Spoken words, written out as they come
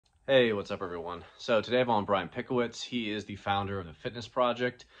Hey, what's up, everyone? So today I'm on Brian Pickowicz. He is the founder of the Fitness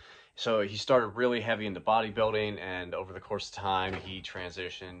Project. So he started really heavy into bodybuilding, and over the course of time, he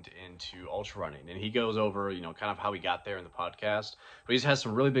transitioned into ultra running. And he goes over, kind of how he got there in the podcast. But he's has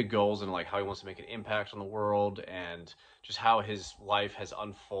some really big goals and like how he wants to make an impact on the world, and just how his life has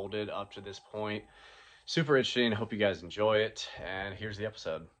unfolded up to this point. Super interesting. Hope you guys enjoy it. And here's the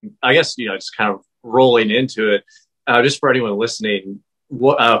episode. I guess, just kind of rolling into it, just for anyone listening,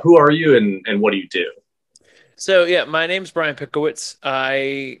 who are you and what do you do? So yeah, my name's Brian Pickowicz.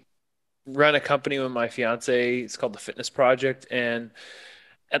 I run a company with my fiance. It's called the Fitness Project, and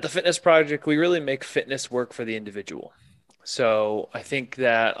at the Fitness Project, we really make fitness work for the individual. So I think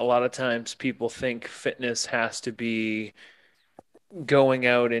that a lot of times people think fitness has to be going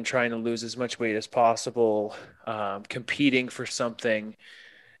out and trying to lose as much weight as possible, competing for something.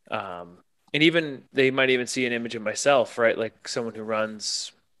 Um, and even they might even see an image of myself, right? Like someone who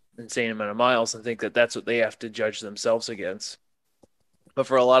runs insane amount of miles and think that that's what they have to judge themselves against. But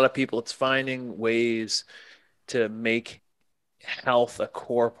for a lot of people, it's finding ways to make health a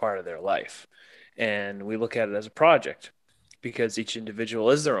core part of their life. And we look at it as a project because each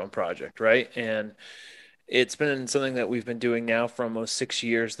individual is their own project, right? And it's been something that we've been doing now for almost 6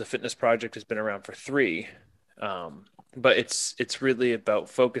 years. The fitness project has been around for three. But it's really about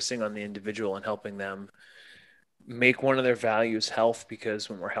focusing on the individual and helping them make one of their values health, because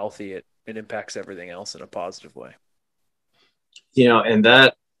when we're healthy, it impacts everything else in a positive way. And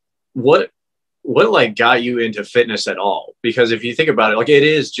that what like got you into fitness at all? Because if you think about it, like it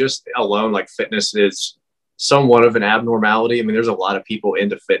is just alone, like fitness is somewhat of an abnormality. I mean, there's a lot of people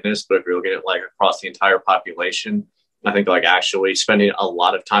into fitness, but if you're looking at like across the entire population, I think like actually spending a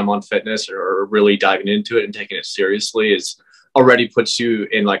lot of time on fitness or really diving into it and taking it seriously is already puts you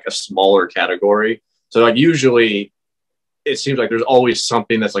in like a smaller category. So like usually it seems like there's always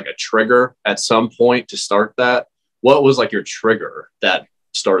something that's like a trigger at some point to start that. What was like your trigger that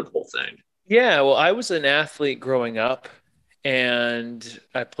started the whole thing? Yeah, well, I was an athlete growing up and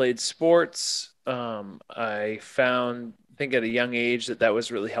I played sports. I found, I think at a young age, that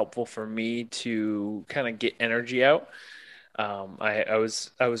was really helpful for me to kind of get energy out. I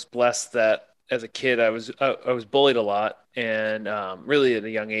was blessed that as a kid I was bullied a lot, and really at a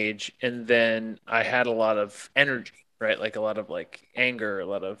young age, and then I had a lot of energy, right? Like a lot of like anger, a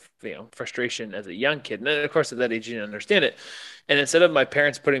lot of frustration as a young kid. And then of course at that age you didn't understand it. And instead of my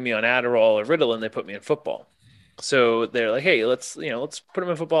parents putting me on Adderall or Ritalin, they put me in football. So they're like, hey, let's put him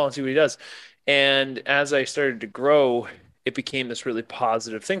in football and see what he does. And as I started to grow, it became this really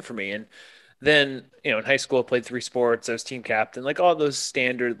positive thing for me. And then, in high school, I played three sports. I was team captain, like all those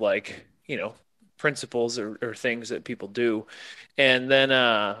standard, like, principles or things that people do. And then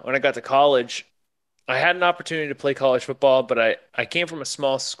when I got to college, I had an opportunity to play college football, but I came from a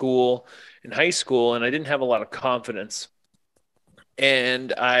small school in high school and I didn't have a lot of confidence.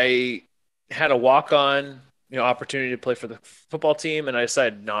 And I had a walk on, opportunity to play for the football team, and I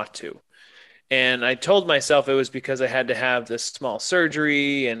decided not to. And I told myself it was because I had to have this small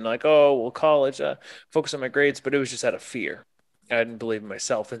surgery and like, oh, well, college, focus on my grades, but it was just out of fear. I didn't believe in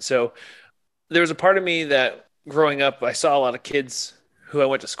myself. And so there was a part of me that growing up, I saw a lot of kids who I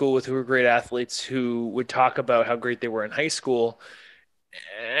went to school with who were great athletes who would talk about how great they were in high school.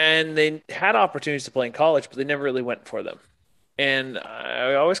 And they had opportunities to play in college, but they never really went for them. And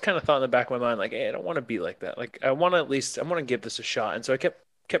I always kind of thought in the back of my mind, like, hey, I don't want to be like that. Like, I want to give this a shot. And so I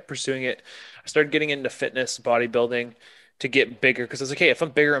kept pursuing it. I started getting into fitness, bodybuilding to get bigger because I was like, hey, if I'm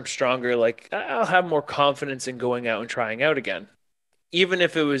bigger, I'm stronger. Like, I'll have more confidence in going out and trying out again, even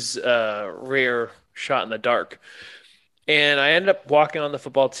if it was a rare shot in the dark. And I ended up walking on the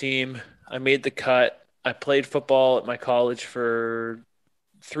football team. I made the cut. I played football at my college for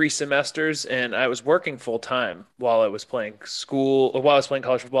 3 semesters, and I was working full time while I was playing school, or while I was playing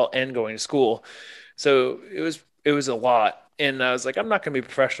college football and going to school. So it was a lot. And I was like, I'm not going to be a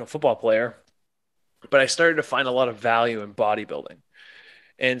professional football player, but I started to find a lot of value in bodybuilding.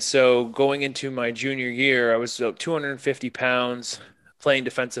 And so going into my junior year, I was about 250 pounds playing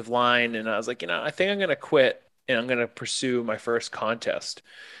defensive line. And I was like, I think I'm going to quit and I'm going to pursue my first contest.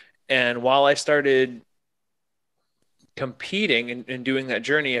 And while I started competing and doing that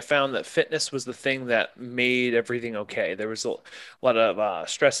journey, I found that fitness was the thing that made everything okay. There was a lot of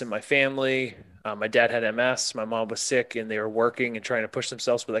stress in my family. My dad had MS, my mom was sick, and they were working and trying to push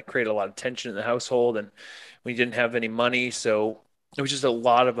themselves, but that created a lot of tension in the household. And we didn't have any money. So it was just a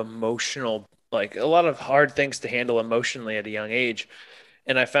lot of emotional, like a lot of hard things to handle emotionally at a young age.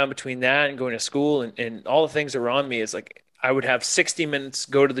 And I found between that and going to school and all the things around me is like, I would have 60 minutes,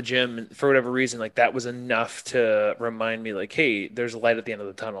 go to the gym, and for whatever reason, like that was enough to remind me, like, hey, there's a light at the end of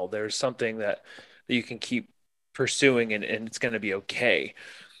the tunnel. There's something that you can keep pursuing, and it's going to be okay.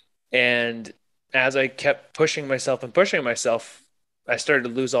 And as I kept pushing myself and pushing myself, I started to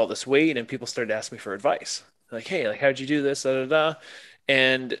lose all this weight, and people started to ask me for advice. Like, hey, like, how'd you do this? Da, da, da.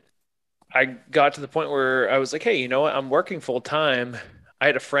 And I got to the point where I was like, hey, you know what? I'm working full time. I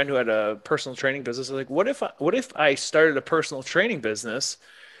had a friend who had a personal training business. I was like, what if I started a personal training business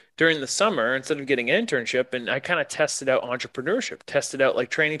during the summer instead of getting an internship? And I kind of tested out entrepreneurship, tested out like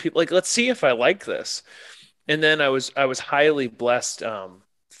training people. Like, let's see if I like this. And then I was highly blessed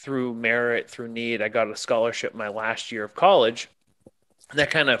through merit, through need. I got a scholarship my last year of college. And that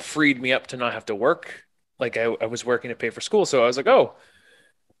kind of freed me up to not have to work. Like I was working to pay for school. So I was like, oh,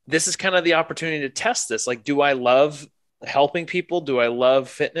 this is kind of the opportunity to test this. Like, do I love helping people? Do I love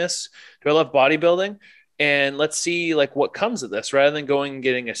fitness? Do I love bodybuilding? And let's see like what comes of this rather than going and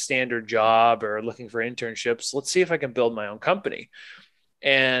getting a standard job or looking for internships. Let's see if I can build my own company.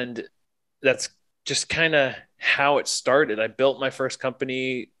 And that's just kind of how it started. I built my first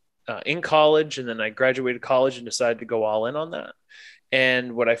company in college, and then I graduated college and decided to go all in on that.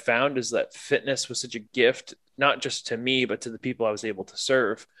 And what I found is that fitness was such a gift, not just to me, but to the people I was able to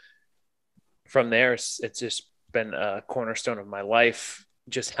serve. From there, it's just been a cornerstone of my life,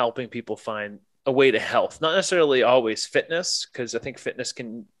 just helping people find a way to health, not necessarily always fitness, because I think fitness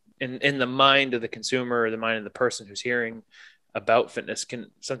can, in the mind of the consumer or the mind of the person who's hearing about fitness,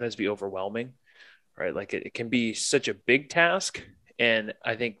 can sometimes be overwhelming, right? Like it can be such a big task. And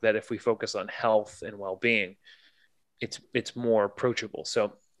I think that if we focus on health and well-being, it's more approachable.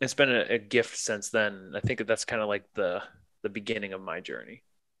 So it's been a gift since then. I think that's kind of like the beginning of my journey.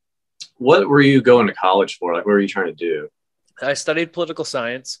 What were you going to college for? Like, what were you trying to do? I studied political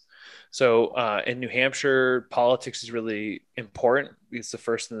science. So in New Hampshire, politics is really important. It's the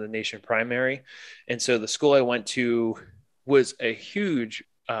first in the nation primary. And so the school I went to was a huge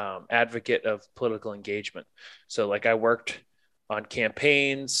advocate of political engagement. So like I worked on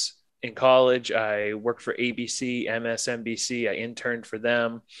campaigns in college. I worked for ABC, MSNBC. I interned for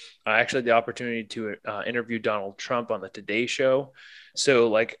them. I actually had the opportunity to interview Donald Trump on the Today Show. So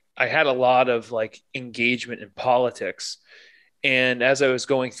like I had a lot of like engagement in politics. And as I was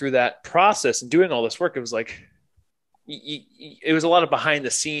going through that process and doing all this work, it was like, it was a lot of behind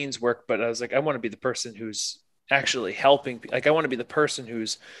the scenes work, but I was like, I want to be the person who's actually helping. Like, I want to be the person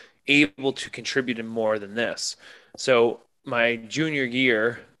who's able to contribute in more than this. So my junior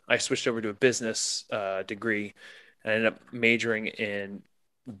year, I switched over to a business degree and I ended up majoring in,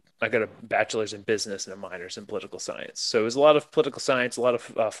 I got a bachelor's in business and a minor's in political science. So it was a lot of political science, a lot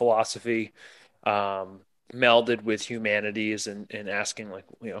of philosophy, melded with humanities and asking like,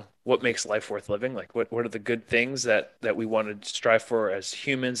 what makes life worth living? Like what are the good things that we want to strive for as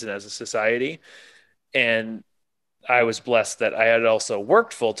humans and as a society? And I was blessed that I had also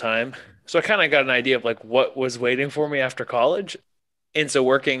worked full time. So I kind of got an idea of like what was waiting for me after college. And so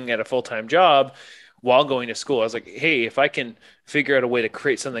working at a full-time job while going to school, I was like, hey, if I can figure out a way to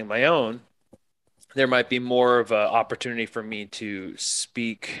create something of my own, there might be more of an opportunity for me to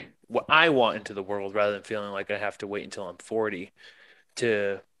speak what I want into the world rather than feeling like I have to wait until I'm 40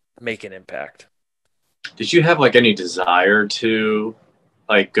 to make an impact. Did you have like any desire to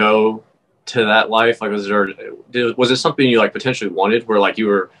like go to that life? Like, was it something you like potentially wanted where like you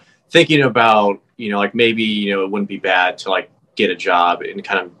were thinking about, like maybe, it wouldn't be bad to like get a job and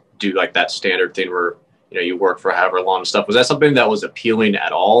kind of do like that standard thing where, you work for however long and stuff. Was that something that was appealing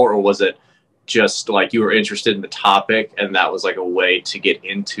at all? Or was it just like you were interested in the topic and that was like a way to get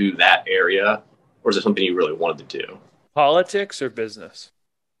into that area? Or is it something you really wanted to do? Politics or business?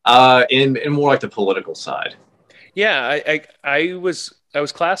 In more like the political side. Yeah, I was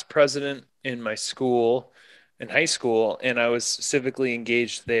class president in my school in high school, and I was civically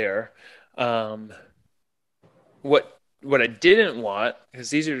engaged there. Um, what I didn't want, because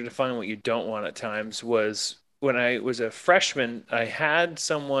it's easier to define what you don't want at times, was when I was a freshman, I had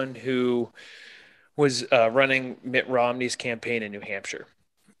someone who was running Mitt Romney's campaign in New Hampshire,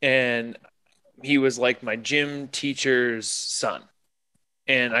 and he was like my gym teacher's son.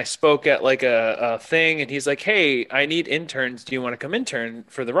 And I spoke at like a thing, and he's like, "Hey, I need interns. Do you want to come intern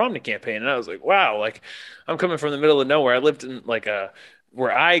for the Romney campaign?" And I was like, "Wow, like I'm coming from the middle of nowhere. I lived in like a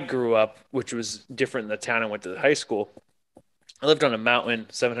where I grew up, which was different than the town I went to high school. I lived on a mountain,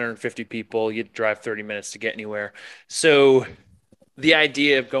 750 people. You'd drive 30 minutes to get anywhere. So the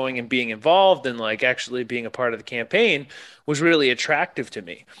idea of going and being involved and like actually being a part of the campaign was really attractive to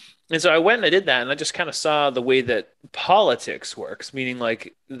me. And so I went and I did that, and I just kind of saw the way that politics works, meaning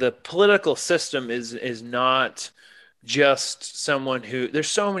like the political system is not just someone who there's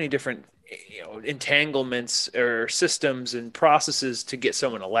so many different entanglements or systems and processes to get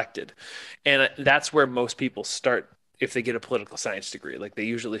someone elected. And that's where most people start if they get a political science degree. Like they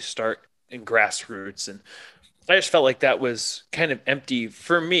usually start in grassroots. And I just felt like that was kind of empty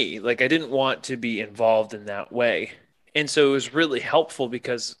for me. Like I didn't want to be involved in that way. And so it was really helpful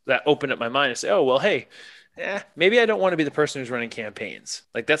because that opened up my mind to say, oh, well, hey, maybe I don't want to be the person who's running campaigns.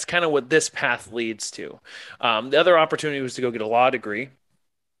 Like that's kind of what this path leads to. The other opportunity was to go get a law degree,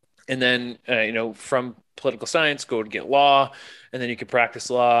 and then from political science, go to get law, and then you can practice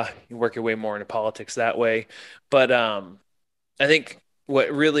law. You work your way more into politics that way. But I think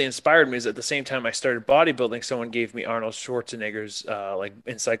what really inspired me is at the same time I started bodybuilding, someone gave me Arnold Schwarzenegger's like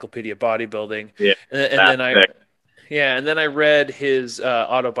Encyclopedia Bodybuilding, Yeah, and that then I thick. yeah, and then I read his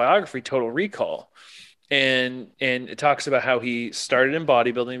autobiography, Total Recall, and it talks about how he started in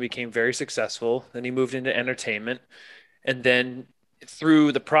bodybuilding, became very successful, then he moved into entertainment, and then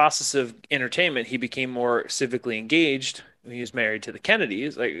through the process of entertainment, he became more civically engaged. He was married to the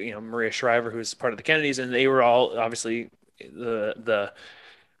Kennedys, like Maria Shriver, who was part of the Kennedys, and they were all obviously the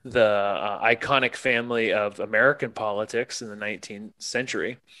iconic family of American politics in the 19th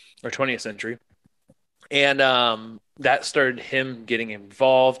century or 20th century. And that started him getting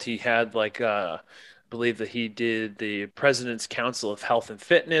involved. He had I believe that he did the President's Council of Health and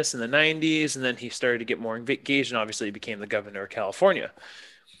Fitness in the 90s, and then he started to get more engaged, and obviously he became the governor of California.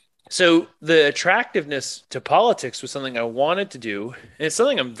 So the attractiveness to politics was something I wanted to do, and it's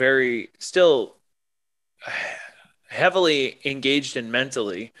something I'm very still heavily engaged in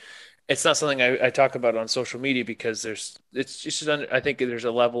mentally. It's not something I talk about on social media because it's just I think there's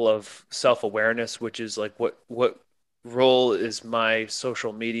a level of self-awareness, which is like what role is my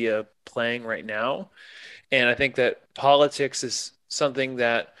social media playing right now? And I think that politics is something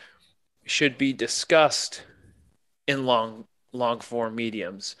that should be discussed in long form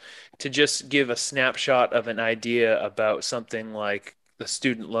mediums. To just give a snapshot of an idea about something like the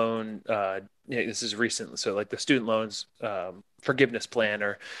student loan, this is recent, so like the student loans forgiveness plan,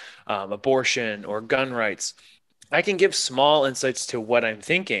 or abortion or gun rights, I can give small insights to what I'm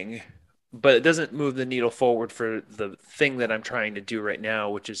thinking, but it doesn't move the needle forward for the thing that I'm trying to do right now,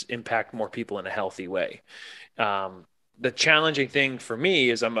 which is impact more people in a healthy way. The challenging thing for me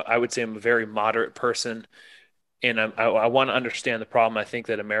is I would say I'm a very moderate person, and I want to understand the problem. I think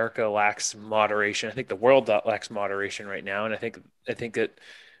that America lacks moderation. I think the world lacks moderation right now, and I think that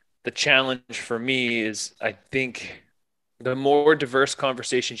the challenge for me is I think the more diverse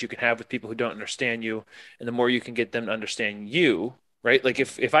conversations you can have with people who don't understand you, and the more you can get them to understand you, right? Like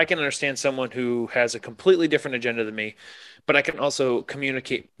if I can understand someone who has a completely different agenda than me, but I can also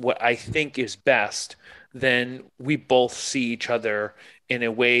communicate what I think is best, then we both see each other in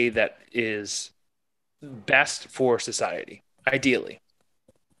a way that is best for society, ideally.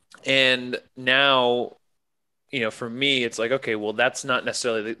 And now, for me, it's like, okay, well, that's not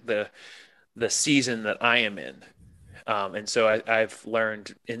necessarily the season that I am in. And so I've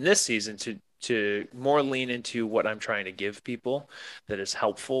learned in this season to more lean into what I'm trying to give people that is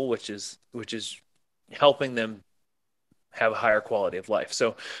helpful, which is helping them have a higher quality of life.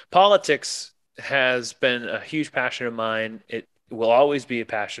 So politics has been a huge passion of mine. It will always be a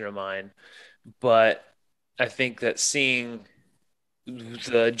passion of mine, but I think that seeing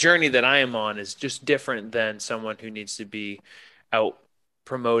the journey that I am on is just different than someone who needs to be out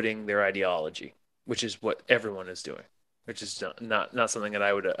promoting their ideology, which is what everyone is doing, which is not something that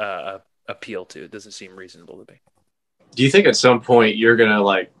I would appeal to. It doesn't seem reasonable to me. Do you think at some point you're gonna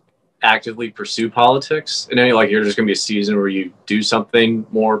like actively pursue politics, and then like you're just gonna be a season where you do something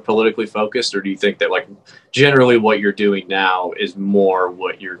more politically focused, or do you think that like generally what you're doing now is more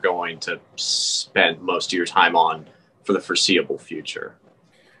what you're going to spend most of your time on for the foreseeable future?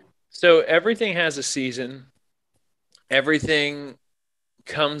 So everything has a season. Everything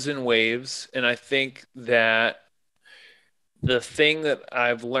comes in waves, and I think that the thing that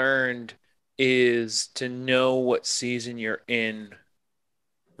I've learned is to know what season you're in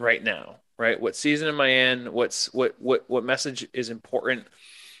right now, right? What season am I in? What message is important?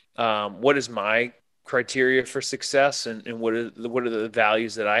 What is my criteria for success, and what are the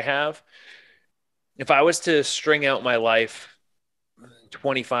values that I have? If I was to string out my life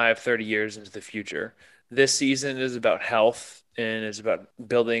 25, 30 years into the future, this season is about health and is about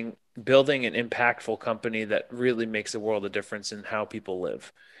building an impactful company that really makes a world of difference in how people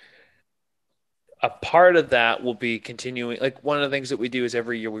live. A part of that will be continuing, like one of the things that we do is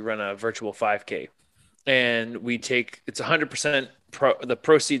every year we run a virtual 5K, and we take it's 100% the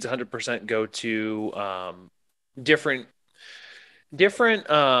proceeds 100% go to different different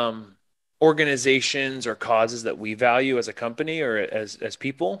organizations or causes that we value as a company or as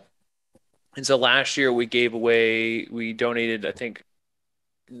people. And so last year we donated, I think,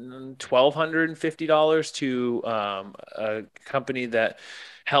 $1,250 to a company that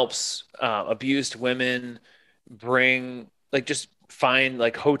helps abused women bring, like, just find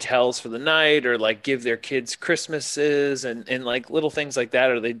like hotels for the night, or like give their kids Christmases, and like little things like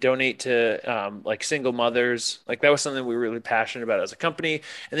that, or they donate to like single mothers. Like, that was something we were really passionate about as a company.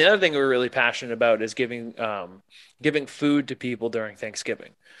 And the other thing we were really passionate about is giving food to people during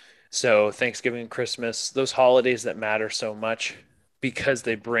Thanksgiving. So Thanksgiving and Christmas, those holidays that matter so much because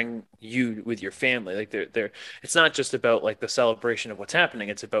they bring you with your family. Like, they're it's not just about like the celebration of what's happening.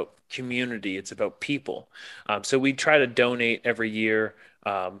 It's about community. It's about people. So we try to donate every year.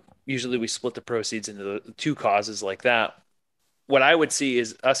 Usually we split the proceeds into the two causes like that. What I would see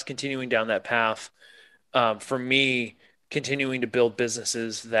is us continuing down that path. For me, continuing to build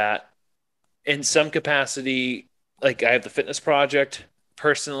businesses that in some capacity, like I have the fitness project.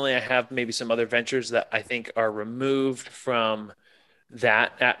 Personally, I have maybe some other ventures that I think are removed from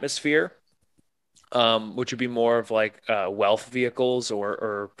that atmosphere, which would be more of like wealth vehicles,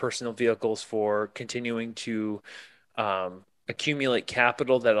 or personal vehicles for continuing to accumulate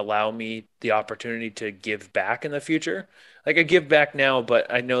capital that allow me the opportunity to give back in the future. Like, I give back now,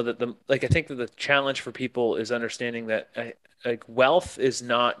 but I know that I think that the challenge for people is understanding that like wealth is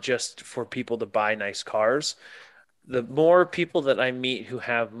not just for people to buy nice cars. The more people that I meet who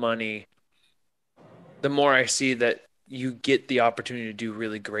have money, the more I see that you get the opportunity to do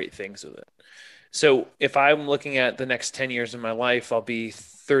really great things with it. So if I'm looking at the next 10 years of my life, I'll be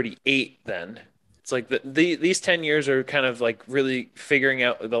 38 then. It's like these 10 years are kind of like really figuring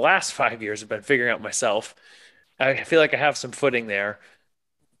out. The last 5 years have been figuring out myself. I feel like I have some footing there.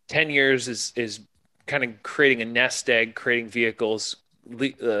 10 years is kind of creating a nest egg, creating vehicles,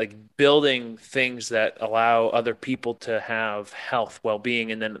 like building things that allow other people to have health, well-being,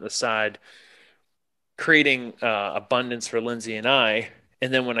 and then at the side, creating abundance for Lindsay and I.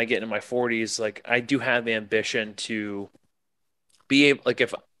 And then when I get into my 40s, like, I do have ambition to be able, like,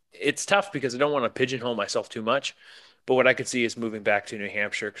 if it's tough because I don't want to pigeonhole myself too much, but what I could see is moving back to New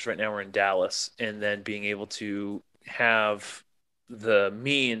Hampshire, because right now we're in Dallas, and then being able to have the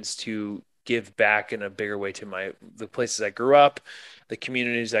means to give back in a bigger way to the places I grew up, the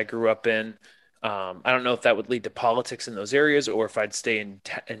communities I grew up in. I don't know if that would lead to politics in those areas, or if I'd stay in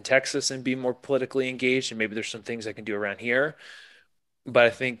Texas and be more politically engaged. And maybe there's some things I can do around here. But I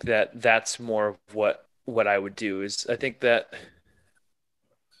think that that's more of what I would do. Is I think that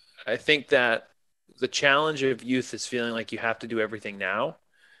the challenge of youth is feeling like you have to do everything now,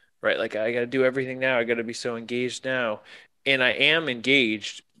 right? Like, I got to do everything now. I got to be so engaged now. And I am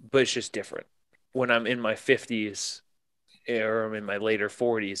engaged, but it's just different. When I'm in my 50s or I'm in my later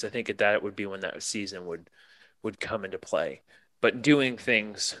 40s, I think that would be when that season would come into play. But doing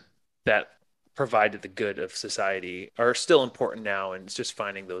things that provided the good of society are still important now, and it's just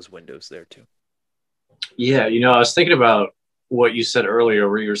finding those windows there too. Yeah, I was thinking about what you said earlier,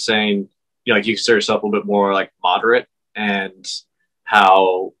 where you were saying, like, you consider yourself a little bit more like moderate, and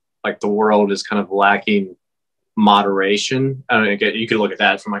how like the world is kind of lacking moderation. I mean, you could look at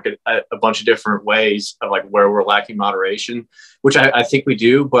that from like a bunch of different ways of like where we're lacking moderation, which I think we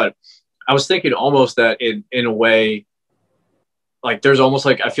do. But I was thinking almost that in a way, like, there's almost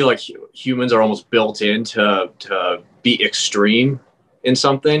like, I feel like humans are almost built in to be extreme in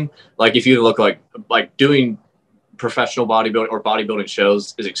something. Like, if you look like doing professional bodybuilding or bodybuilding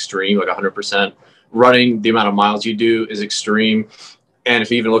shows is extreme, like 100%. Running the amount of miles you do is extreme. And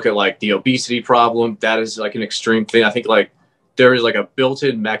if you even look at like the obesity problem, that is like an extreme thing. I think like there is like a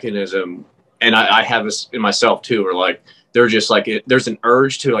built-in mechanism, and I have this in myself too, where like they're just like there's an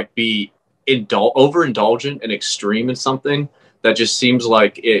urge to like be overindulgent and extreme in something that just seems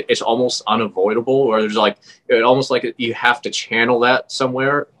like it's almost unavoidable, or there's like almost like you have to channel that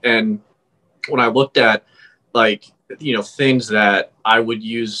somewhere. And when I looked at like things that I would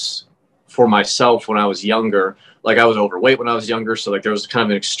use for myself when I was younger, like I was overweight when I was younger, so like there was kind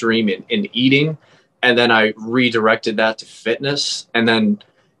of an extreme in eating, and then I redirected that to fitness. And then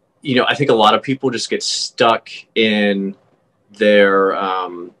I think a lot of people just get stuck in their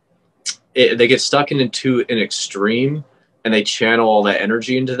they get stuck into an extreme, and they channel all that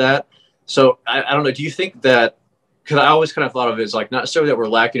energy into that. So I don't know, do you think that, because I always kind of thought of it as like not necessarily that we're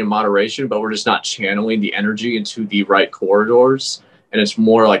lacking in moderation, but we're just not channeling the energy into the right corridors, and it's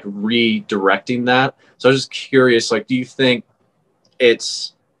more like redirecting that. So I was just curious, like, do you think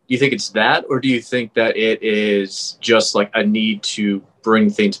it's that, or do you think that it is just like a need to bring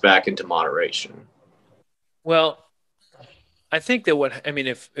things back into moderation? Well, I think that I mean,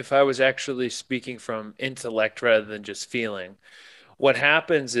 if I was actually speaking from intellect rather than just feeling, what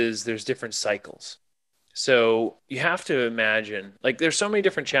happens is there's different cycles. So you have to imagine, like, there's so many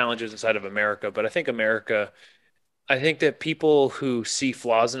different challenges inside of America, but I think that people who see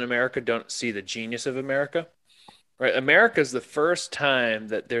flaws in America don't see the genius of America, right? America is the first time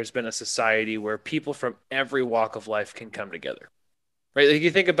that there's been a society where people from every walk of life can come together, right? Like, you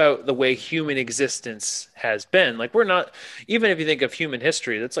think about the way human existence has been, like, we're not, even if you think of human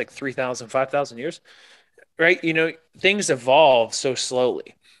history, that's like 3,000, 5,000 years, right? Things evolve so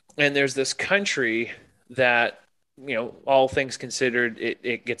slowly. And there's this country that, all things considered,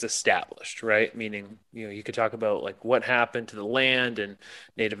 it gets established, right? Meaning, you could talk about like what happened to the land and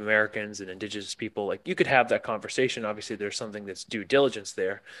Native Americans and indigenous people. Like, you could have that conversation. Obviously, there's something that's due diligence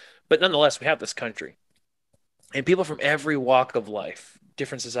there. But nonetheless, we have this country. And people from every walk of life,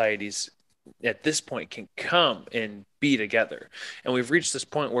 different societies at this point can come and be together. And we've reached this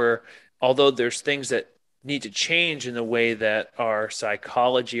point where, although there's things that need to change in the way that our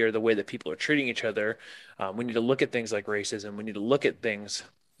psychology or the way that people are treating each other, we need to look at things like racism. We need to look at things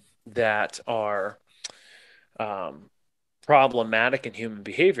that are um, problematic in human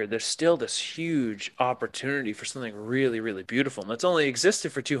behavior. There's still this huge opportunity for something really, really beautiful. And that's only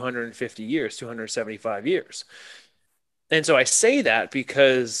existed for 250 years, 275 years. And so I say that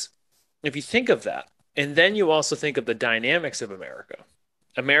because if you think of that, and then you also think of the dynamics of America,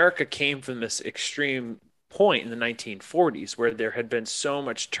 America came from this extreme point in the 1940s where there had been so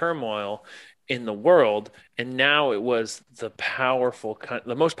much turmoil in the world, and now it was the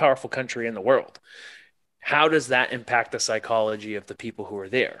most powerful country in the world. How does that impact the psychology of the people who are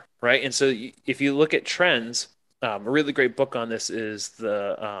there, right? And so if you look at trends, a really great book on this is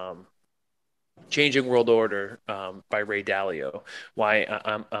the Changing World Order by Ray Dalio,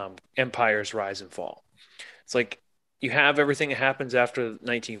 why empires rise and fall. It's like you have everything that happens after the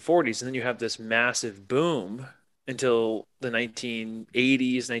 1940s, and then you have this massive boom until the 1980s,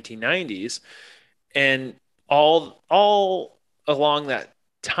 1990s, and all along that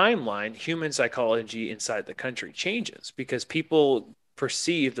timeline, human psychology inside the country changes because people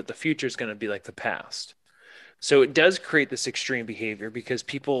perceive that the future is going to be like the past. So it does create this extreme behavior because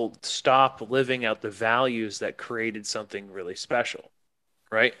people stop living out the values that created something really special,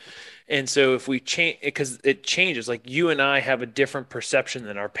 right? And so if we change, because it changes, like you and I have a different perception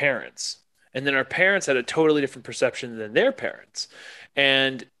than our parents. And then our parents had a totally different perception than their parents.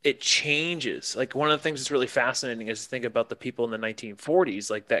 And it changes. Like, one of the things that's really fascinating is to think about the people in the 1940s,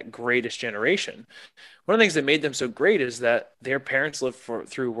 like that greatest generation. One of the things that made them so great is that their parents lived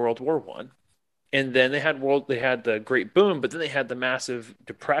through World War One, and then they had the Great Boom, but then they had the massive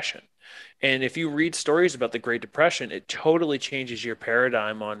depression. And if you read stories about the Great Depression, it totally changes your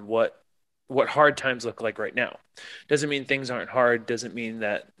paradigm on what hard times look like right now. Doesn't mean things aren't hard, doesn't mean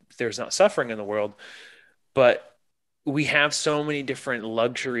that there's not suffering in the world, but we have so many different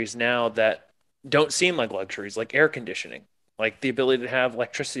luxuries now that don't seem like luxuries, like air conditioning, like the ability to have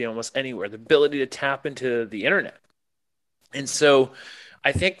electricity almost anywhere, the ability to tap into the internet. And so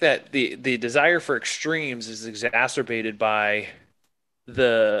I think that the desire for extremes is exacerbated by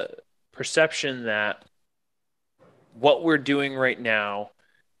the perception that what we're doing right now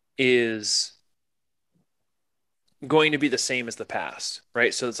is going to be the same as the past,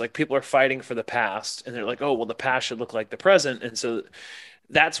 right? So it's like people are fighting for the past and they're like, oh, well, the past should look like the present. And so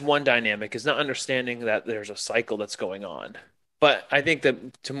that's one dynamic, is not understanding that there's a cycle that's going on. But I think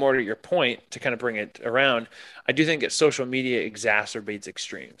that, to more to your point, to kind of bring it around, I do think that social media exacerbates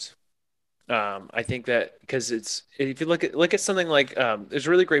extremes. I think that because if you look at something like there's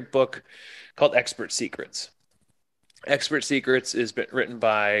a really great book called Expert Secrets. Expert Secrets is written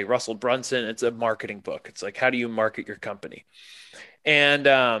by Russell Brunson. It's a marketing book. It's like, how do you market your company? And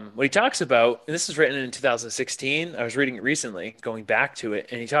what he talks about, and this is written in 2016. I was reading it recently, going back to it,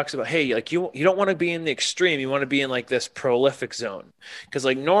 and he talks about, hey, like you don't want to be in the extreme. You want to be in like this prolific zone, because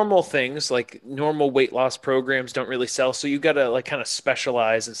like normal things, like normal weight loss programs, don't really sell. So you got to like kind of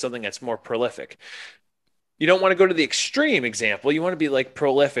specialize in something that's more prolific. You don't want to go to the extreme example. You want to be like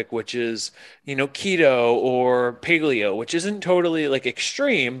prolific, which is, keto or paleo, which isn't totally like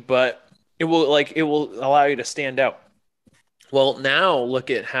extreme, but it will allow you to stand out. Well, now look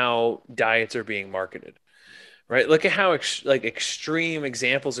at how diets are being marketed, right? Look at how like extreme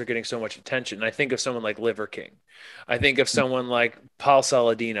examples are getting so much attention. I think of someone like Liver King. I think of someone like Paul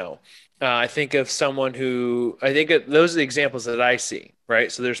Saladino. I think of someone who those are the examples that I see,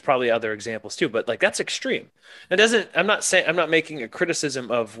 right? So there's probably other examples too, but like that's extreme. It doesn't. I'm not making a criticism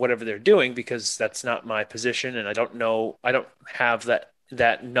of whatever they're doing because that's not my position, and I don't know. I don't have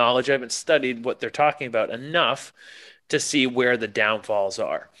that knowledge. I haven't studied what they're talking about enough to see where the downfalls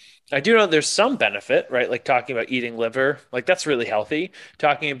are. I do know there's some benefit, right? Like talking about eating liver, like that's really healthy.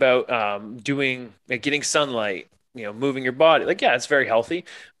 Talking about doing, like, getting sunlight, moving your body, like, yeah, it's very healthy.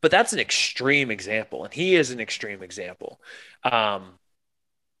 But that's an extreme example, and he is an extreme example. Um,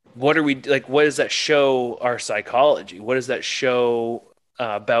 what are we like? What does that show our psychology? What does that show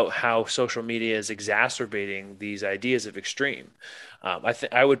about how social media is exacerbating these ideas of extreme?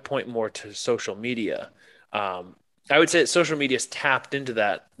 I would point more to social media. Um, I would say that social media has tapped into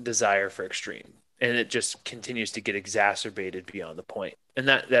that desire for extreme, and it just continues to get exacerbated beyond the point, and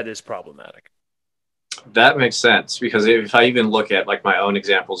that is problematic. That makes sense because if I even look at like my own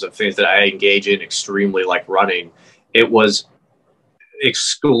examples of things that I engage in extremely, like running, it was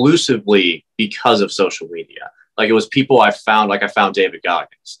exclusively because of social media. Like it was people I found, like I found David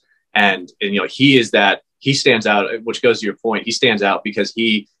Goggins, and he is that he stands out, which goes to your point. He stands out because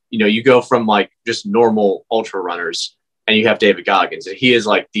you go from like just normal ultra runners, and you have David Goggins, and he is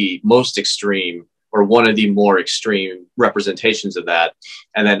like the most extreme or one of the more extreme representations of that.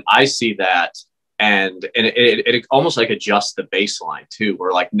 And then I see that, and it almost like adjusts the baseline too,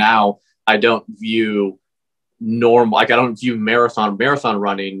 where like now I don't view normal, like I don't view marathon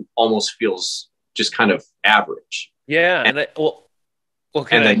running almost feels just kind of average. Yeah, And, and well,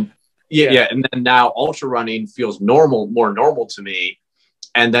 and then yeah. and then now ultra running feels normal, more normal to me.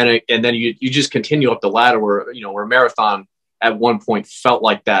 And then you just continue up the ladder where marathon at one point felt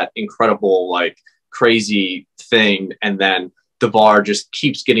like that incredible, like crazy thing, and then the bar just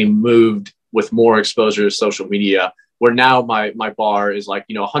keeps getting moved with more exposure to social media, where now my bar is like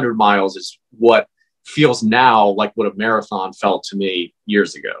 100 miles is what feels now like what a marathon felt to me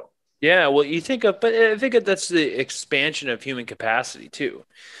years ago. Yeah, well, but I think that's the expansion of human capacity too,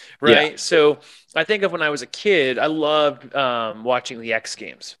 Yeah. right? So I think of when I was a kid, I loved watching the X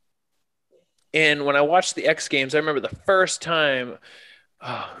Games. And when I watched the X Games, I remember the first time,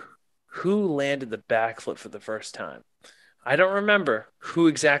 oh, who landed the backflip for the first time? I don't remember who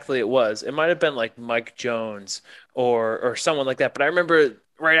exactly it was. It might have been like Mike Jones or someone like that. But I remember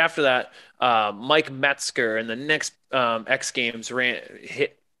right after that, Mike Metzger in the next X Games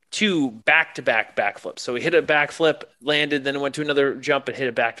hit two back-to-back backflips. So he hit a backflip, landed, then went to another jump and hit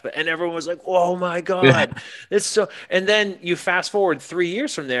a back-to-back, and everyone was like, "Oh my God, it's so!" And then you fast forward 3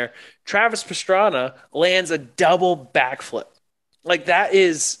 years from there, Travis Pastrana lands a double backflip. Like that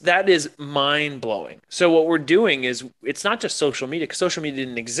is mind blowing. So what we're doing is it's not just social media, because social media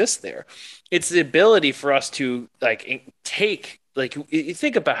didn't exist there. It's the ability for us to like take, like, you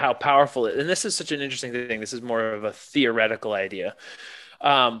think about how powerful it, and this is such an interesting thing. This is more of a theoretical idea.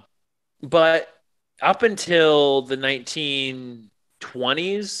 Um, but up until the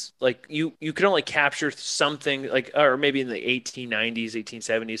 1920s, like you could only capture something, like, or maybe in the 1890s,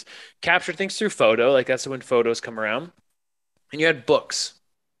 1870s, capture things through photo. Like that's when photos come around, and you had books,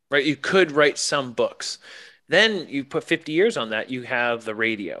 right? You could write some books. Then you put 50 years on that, you have the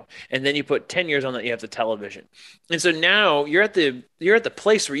radio. And then you put 10 years on that, you have the television. And so now you're at the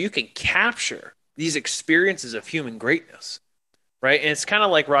place where you can capture these experiences of human greatness, right? And it's kind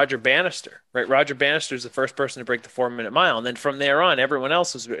of like Roger Bannister, right? Roger Bannister is the first person to break the 4 minute mile. And then from there on, everyone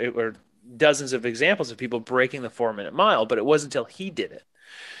else were dozens of examples of people breaking the 4 minute mile, but it wasn't until he did it.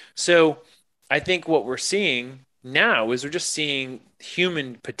 So I think what we're seeing now is we're just seeing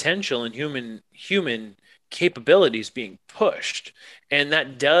human potential and human capabilities being pushed, and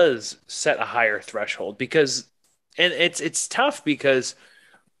that does set a higher threshold, because, and it's tough because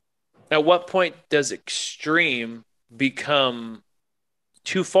at what point does extreme become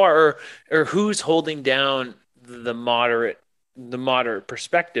too far, or who's holding down the moderate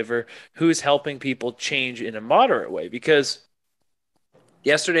perspective, or who's helping people change in a moderate way? Because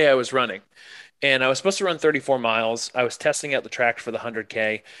yesterday I was running, and I was supposed to run 34 miles. I was testing out the track for the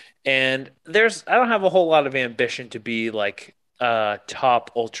 100K, and I don't have a whole lot of ambition to be like a top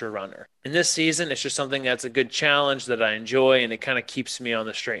ultra runner. In this season, it's just something that's a good challenge that I enjoy, and it kind of keeps me on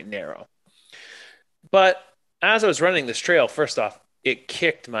the straight and narrow. But as I was running this trail, first off, it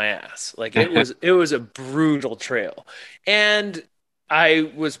kicked my ass. Like it was a brutal trail. And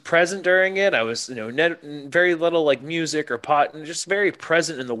I was present during it. I was, very little like music or pot, and just very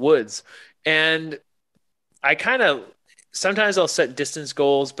present in the woods. And I kind of sometimes I'll set distance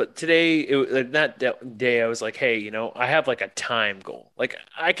goals, but today, that day, I was like, hey, I have like a time goal. Like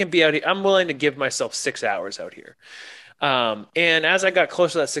I can be out here. I'm willing to give myself 6 hours out here. And as I got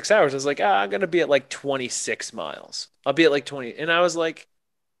close to that 6 hours, I was like, I'm gonna be at like 26 miles. I'll be at like 20. And I was like,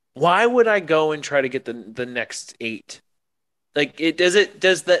 why would I go and try to get the next eight? Like does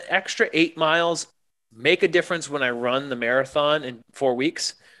the extra 8 miles make a difference when I run the marathon in 4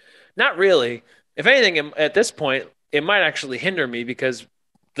 weeks? Not really. If anything, at this point, it might actually hinder me because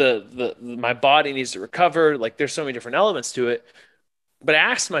my body needs to recover. Like there's so many different elements to it. But I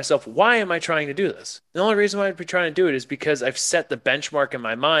asked myself, why am I trying to do this? The only reason why I'd be trying to do it is because I've set the benchmark in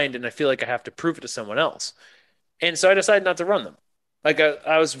my mind and I feel like I have to prove it to someone else. And so I decided not to run them. Like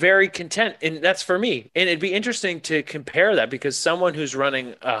I was very content, and that's for me. And it'd be interesting to compare that because someone who's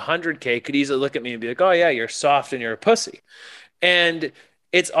running 100K could easily look at me and be like, "Oh yeah, you're soft and you're a pussy." And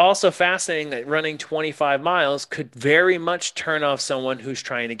it's also fascinating that running 25 miles could very much turn off someone who's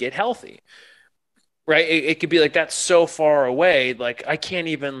trying to get healthy, right? It could be like that's so far away, like I can't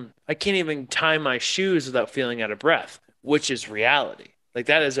even tie my shoes without feeling out of breath, which is reality. Like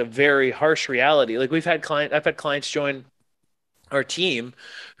that is a very harsh reality. Like I've had clients join our team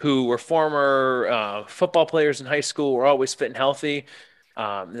who were former football players in high school, were always fit and healthy.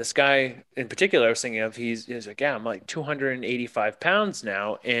 This guy in particular, I was thinking of, he's like, yeah, I'm like 285 pounds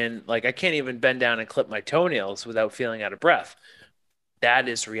now, and like I can't even bend down and clip my toenails without feeling out of breath. That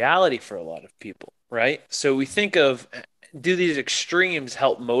is reality for a lot of people, right? So we think of, do these extremes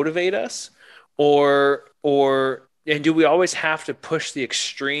help motivate us, or and do we always have to push the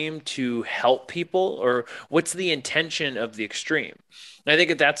extreme to help people, or what's the intention of the extreme? And I think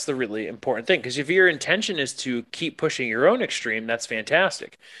that that's the really important thing, because if your intention is to keep pushing your own extreme, that's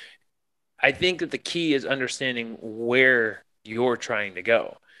fantastic. I think that the key is understanding where you're trying to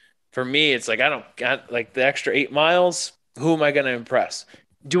go. For me, it's like I don't got like the extra 8 miles. Who am I going to impress?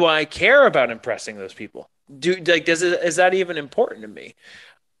 Do I care about impressing those people? Is that even important to me?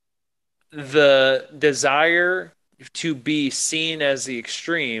 The desire to be seen as the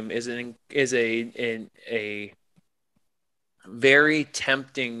extreme is a very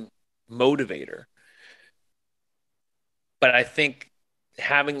tempting motivator. But I think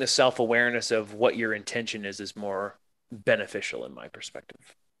having the self-awareness of what your intention is more beneficial in my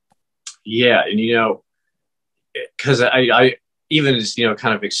perspective. Yeah, and because I even just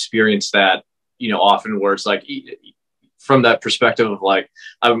kind of experienced that often where it's like from that perspective of like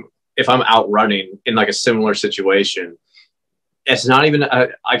if I'm out running in like a similar situation, it's not even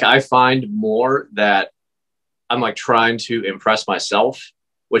like I find more that I'm like trying to impress myself,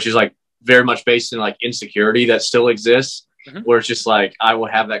 which is like very much based in like insecurity that still exists, where it's just like I will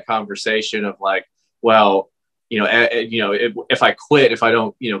have that conversation of like, well, if I quit, if I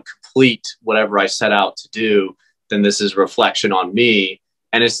don't, complete whatever I set out to do, then this is reflection on me.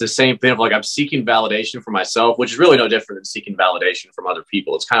 And it's the same thing of like I'm seeking validation for myself, which is really no different than seeking validation from other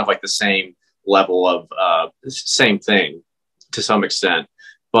people. It's kind of like the same level of same thing to some extent,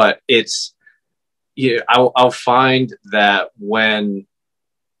 but it's I'll find that when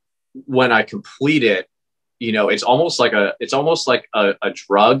I complete it, it's almost like a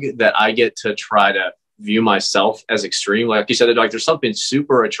drug that I get to try to view myself as extreme. Like you said, like there's something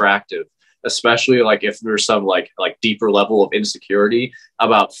super attractive, especially like if there's some like deeper level of insecurity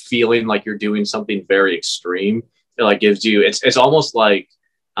about feeling like you're doing something very extreme. It like gives you it's almost like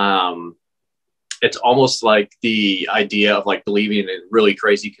the idea of like believing in really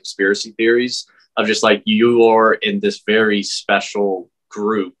crazy conspiracy theories of just like you are in this very special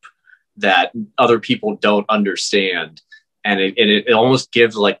group that other people don't understand, and it almost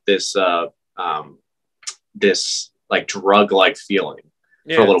gives like this this like drug like feeling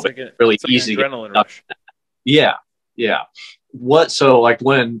for a little bit. Really easy to adrenaline rush. Yeah, yeah. So like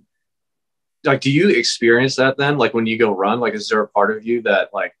when like do you experience that then? Like when you go run, like is there a part of you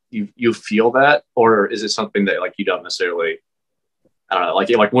that like you feel that, or is it something that like you don't necessarily? I don't know,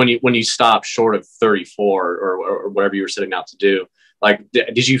 like when you stop short of 34 or whatever you were setting out to do, like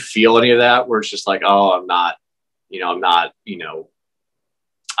did you feel any of that where it's just like, oh, I'm not as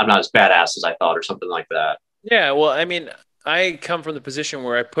badass as I thought or something like that? Yeah, well, I mean, I come from the position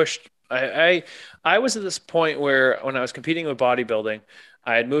where I pushed. I was at this point where when I was competing with bodybuilding,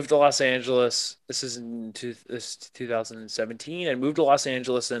 I had moved to Los Angeles. This is this 2017. I moved to Los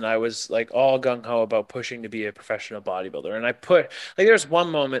Angeles and I was like all gung ho about pushing to be a professional bodybuilder. And I put like there's one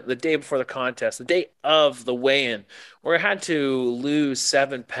moment the day before the contest, the day of the weigh-in, where I had to lose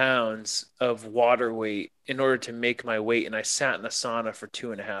 7 pounds of water weight in order to make my weight. And I sat in a sauna for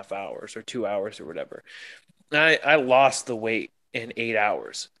 2.5 hours or 2 hours or whatever. I lost the weight in 8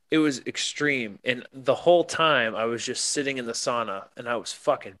 hours. It was extreme. And the whole time I was just sitting in the sauna and I was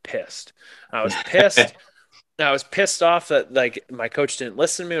fucking pissed. I was pissed. I was pissed off that like my coach didn't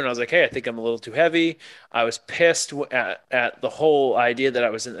listen to me when I was like, hey, I think I'm a little too heavy. I was pissed at the whole idea that I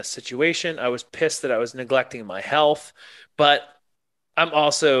was in this situation. I was pissed that I was neglecting my health. But I'm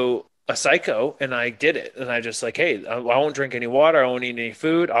also a psycho and I did it. And I just like, hey, I won't drink any water. I won't eat any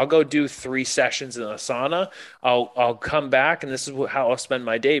food. I'll go do 3 sessions in a sauna. I'll come back and this is how I'll spend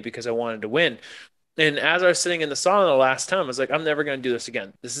my day because I wanted to win. And as I was sitting in the sauna the last time, I was like, I'm never going to do this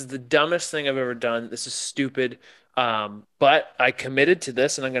again. This is the dumbest thing I've ever done. This is stupid. But I committed to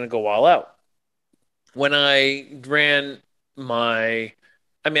this and I'm going to go all out. When I ran my,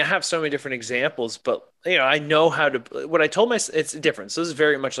 I mean, I have so many different examples, but I know how to, what I told myself, it's different. So this is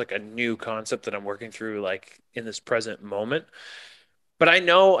very much like a new concept that I'm working through, like in this present moment. But I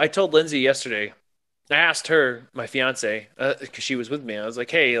know I told Lindsay yesterday, I asked her, my fiance, because she was with me. I was like,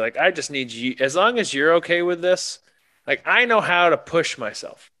 "Hey, like, I just need you. As long as you're okay with this, like, I know how to push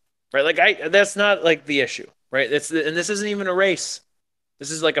myself, right? Like, that's not like the issue, right? And this isn't even a race. This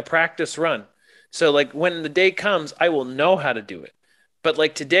is like a practice run. So, like, when the day comes, I will know how to do it. But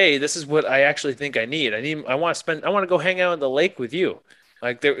like today, this is what I actually think I need. I want to go hang out in the lake with you.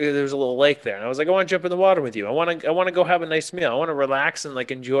 Like there's a little lake there, and I was like, I want to jump in the water with you. I want to go have a nice meal. I want to relax and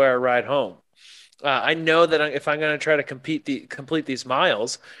like enjoy our ride home. I know that if I'm going to try to complete these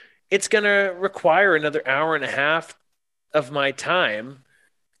miles, it's going to require another hour and a half of my time,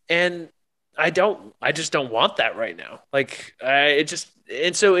 and I just don't want that right now. Like it just,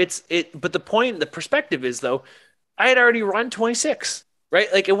 and so But the point, the perspective is though, I had already run 26. Right?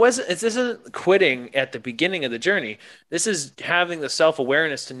 Like this isn't quitting at the beginning of the journey. This is having the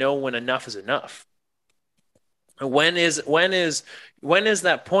self-awareness to know when enough is enough. When is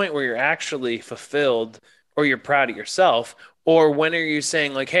that point where you're actually fulfilled or you're proud of yourself? Or when are you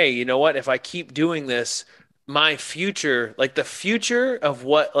saying like, hey, you know what? If I keep doing this, my future, like the future of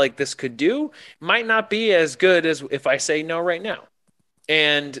what like this could do, might not be as good as if I say no right now.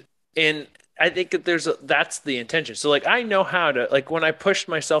 And and I think that that's the intention. So like I know how to like when I pushed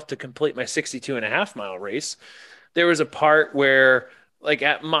myself to complete my 62 and a half mile race, there was a part where like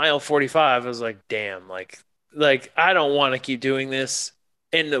at mile 45 I was like damn like I don't want to keep doing this,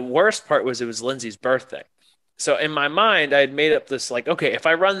 and the worst part was it was Lindsay's birthday. So in my mind I had made up this like okay, if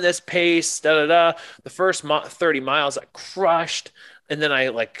I run this pace da da da, the first 30 miles I crushed, and then I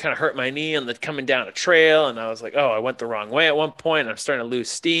like kind of hurt my knee and then coming down a trail, and I was like, oh, I went the wrong way at one point. I'm starting to lose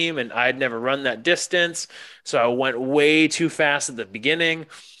steam, and I'd never run that distance, so I went way too fast at the beginning.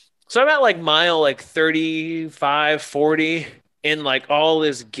 So I'm at like mile like 35, 40, and like all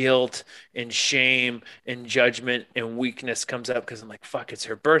this guilt and shame and judgment and weakness comes up because I'm like, fuck, it's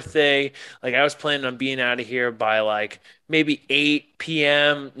her birthday. Like I was planning on being out of here by like maybe 8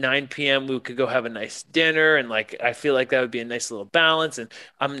 p.m., 9 p.m. We could go have a nice dinner. And like I feel like that would be a nice little balance. And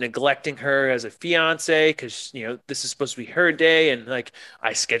I'm neglecting her as a fiance because this is supposed to be her day. And like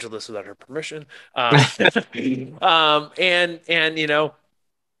I scheduled this without her permission. And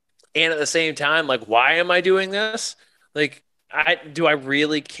at the same time, like, why am I doing this? Like, I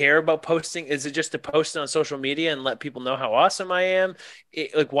really care about posting? Is it just to post it on social media and let people know how awesome I am?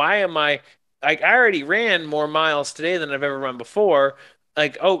 Like, why am I like I already ran more miles today than I've ever run before.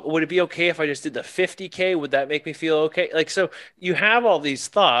 Like, oh, would it be okay if I just did the 50K? Would that make me feel okay? Like, so you have all these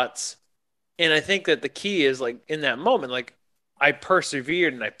thoughts, and I think that the key is like in that moment, like I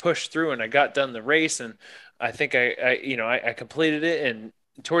persevered and I pushed through and I got done the race, and I think I completed it. And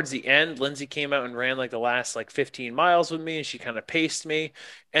towards the end, Lindsay came out and ran like the last like 15 miles with me, and she kind of paced me.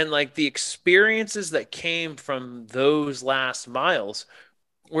 And like the experiences that came from those last miles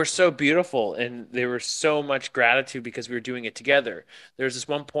were so beautiful, and there was so much gratitude because we were doing it together. There's this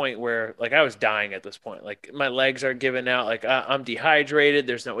one point where like I was dying at this point. Like my legs are giving out, like I'm dehydrated,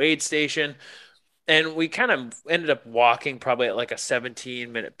 there's no aid station. And we kind of ended up walking probably at like a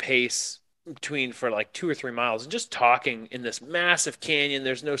 17-minute pace between for like 2 or 3 miles and just talking in this massive canyon.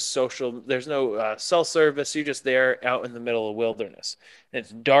 There's no cell service. You're just there out in the middle of the wilderness. And it's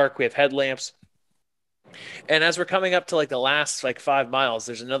dark. We have headlamps. And as we're coming up to like the last like 5 miles,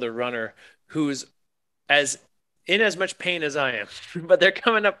 there's another runner who's as in as much pain as I am, but they're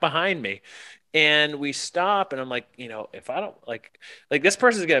coming up behind me. And we stop, and I'm like, if I don't like this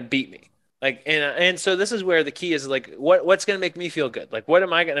person's gonna beat me. Like, and so this is where the key is like, what's gonna make me feel good? Like,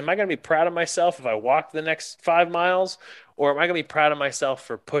 am I gonna be proud of myself if I walk the next 5 miles, or am I gonna be proud of myself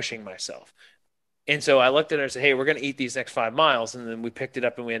for pushing myself? And so I looked at her and said, hey, we're gonna eat these next 5 miles, and then we picked it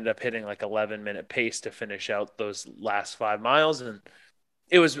up and we ended up hitting like 11-minute pace to finish out those last 5 miles, and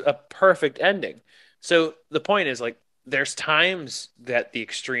it was a perfect ending. So the point is like there's times that the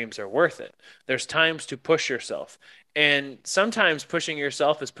extremes are worth it. There's times to push yourself. And sometimes pushing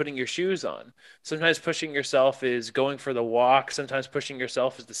yourself is putting your shoes on. Sometimes pushing yourself is going for the walk. Sometimes pushing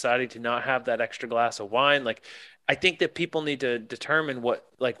yourself is deciding to not have that extra glass of wine. Like I think that people need to determine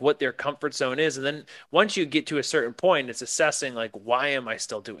what their comfort zone is. And then once you get to a certain point, it's assessing like why am I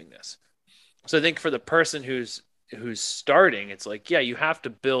still doing this? So I think for the person who's starting, it's like, yeah, you have to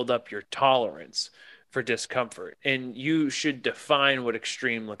build up your tolerance for discomfort, and you should define what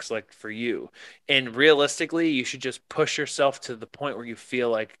extreme looks like for you. And realistically, you should just push yourself to the point where you feel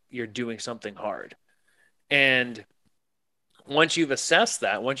like you're doing something hard. And once you've assessed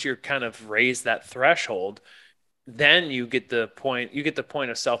that, once you're kind of raised that threshold, then you get the point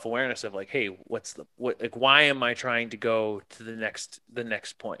of self-awareness of like, hey, like, why am I trying to go to the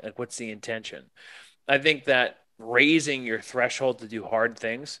next point? Like, what's the intention? I think that raising your threshold to do hard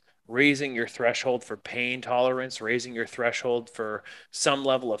things, raising your threshold for pain tolerance, raising your threshold for some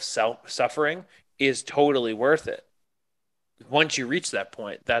level of self suffering is totally worth it. Once you reach that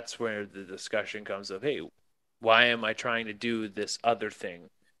point, that's where the discussion comes of, hey, why am I trying to do this other thing?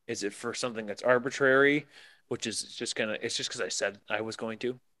 Is it for something that's arbitrary, which is just gonna, it's just because I said I was going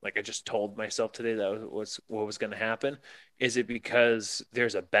to, like I just told myself today that was what was going to happen? Is it because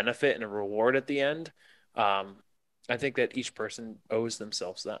there's a benefit and a reward at the end? Um, I think that each person owes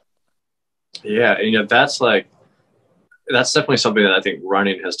themselves that. Yeah, and, that's definitely something that I think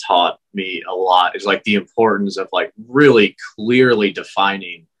running has taught me a lot, is like the importance of like really clearly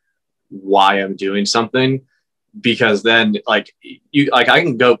defining why I'm doing something, because then like I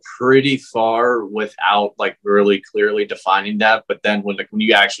can go pretty far without like really clearly defining that, but then when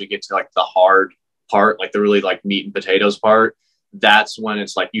you actually get to like the hard part, like the really like meat and potatoes part, that's when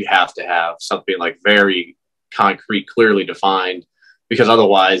it's like you have to have something like very concrete, clearly defined, because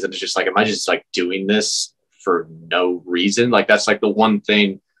otherwise it's just like, am I just like doing this for no reason? Like that's like the one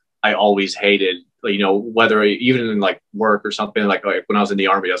thing I always hated, whether even in like work or something, like when I was in the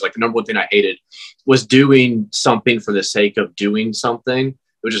army, I was like, the number one thing I hated was doing something for the sake of doing something. It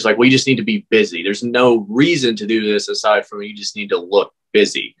was just like, well, you just need to be busy. There's no reason to do this aside from you just need to look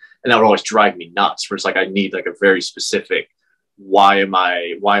busy. And that would always drive me nuts, where it's like, I need like a very specific, why am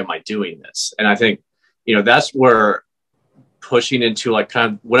I doing this? And I think, that's where pushing into like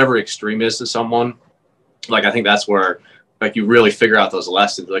kind of whatever extreme is to someone, like I think that's where like you really figure out those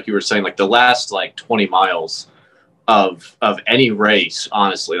lessons. Like you were saying, like the last like 20 miles of any race,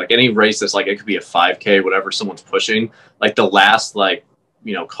 honestly, like any race that's like, it could be a 5K, whatever someone's pushing, like the last like,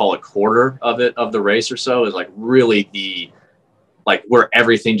 call it quarter of the race or so is like really the like where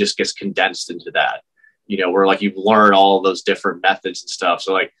everything just gets condensed into that, where like you learn all those different methods and stuff.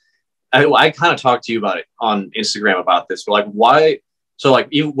 So like I kind of talked to you about it on Instagram about this, but like why? So like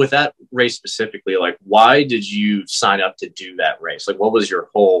even with that race specifically, like why did you sign up to do that race? Like what was your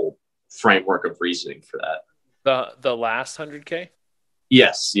whole framework of reasoning for that? The last 100K.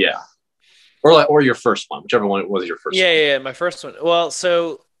 Yes, yeah, or your first one, whichever one it was your first Yeah, one. yeah, yeah, my first one. Well,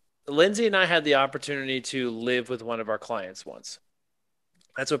 so Lindsay and I had the opportunity to live with one of our clients once.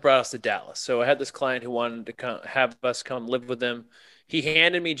 That's what brought us to Dallas. So I had this client who wanted to have us come live with him. He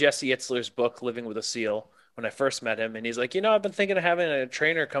handed me Jesse Itzler's book, Living with a SEAL, when I first met him, and he's like, I've been thinking of having a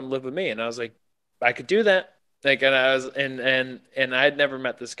trainer come live with me, and I was like, I could do that. Like, and I was, and I had never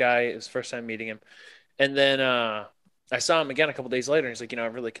met this guy. It was the first time meeting him, and then I saw him again a couple days later, and he's like,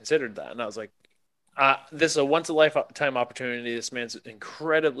 I've really considered that, and I was like, this is a once a lifetime opportunity. This man's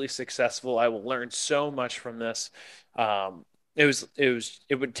incredibly successful. I will learn so much from this.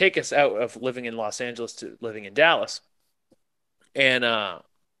 It would take us out of living in Los Angeles to living in Dallas. And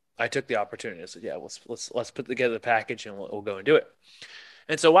I took the opportunity. I said, yeah, let's put together the package and we'll go and do it.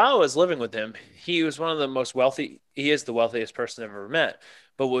 And so while I was living with him, he was one of the most wealthy. He is the wealthiest person I've ever met.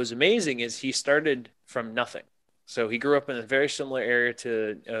 But what was amazing is he started from nothing. So he grew up in a very similar area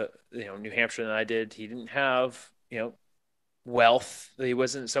to New Hampshire than I did. He didn't have wealth. He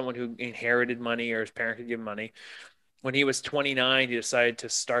wasn't someone who inherited money or his parent could give him money. When he was 29, he decided to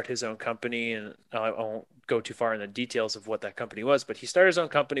start his own company, and I won't go too far in the details of what that company was, but he started his own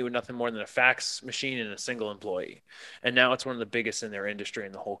company with nothing more than a fax machine and a single employee. And now it's one of the biggest in their industry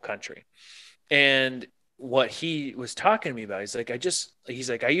in the whole country. And what he was talking to me about, he's like,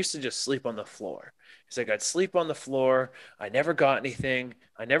 I used to just sleep on the floor. He's like, I'd sleep on the floor. I never got anything.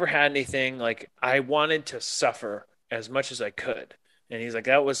 I never had anything. Like, I wanted to suffer as much as I could. And he's like,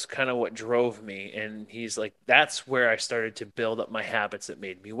 that was kind of what drove me. And he's like, that's where I started to build up my habits that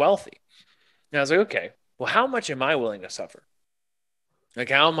made me wealthy. And I was like, okay, well, how much am I willing to suffer? Like,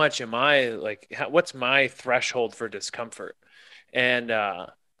 how much am I like, what's my threshold for discomfort? And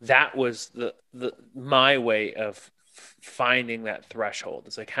that was my way of finding that threshold.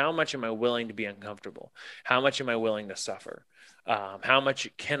 It's like, how much am I willing to be uncomfortable? How much am I willing to suffer? How much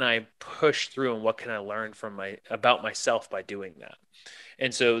can I push through, and what can I learn about myself by doing that?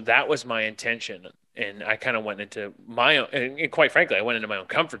 And so that was my intention. And I kind of went into my own, and quite frankly, I went into my own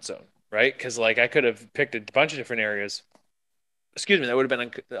comfort zone, right? Because like I could have picked a bunch of different areas, excuse me, that would have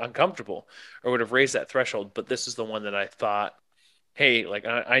been uncomfortable or would have raised that threshold. But this is the one that I thought hey, like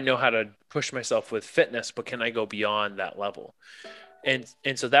I know how to push myself with fitness, but can I go beyond that level? And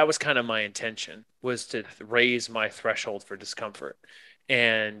so that was kind of my intention, was to raise my threshold for discomfort.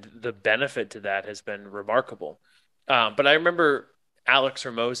 And the benefit to that has been remarkable. But I remember Alex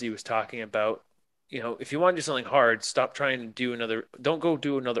Hormozy was talking about, if you want to do something hard, stop trying to don't go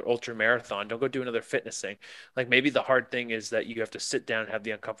do another ultra marathon. Don't go do another fitness thing. Like maybe the hard thing is that you have to sit down and have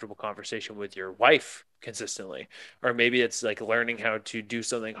the uncomfortable conversation with your wife consistently. Or maybe it's like learning how to do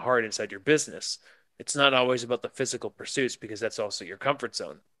something hard inside your business. It's not always about the physical pursuits, because that's also your comfort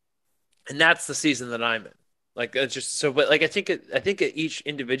zone. And that's the season that I'm in. Like it's just so, but like I think each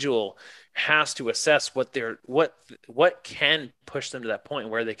individual has to assess what can push them to that point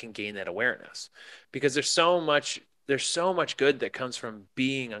where they can gain that awareness, because there's so much good that comes from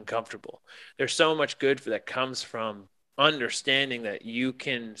being uncomfortable. There's so much good that comes from understanding that you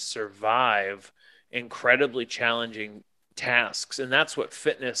can survive incredibly challenging tasks, and that's what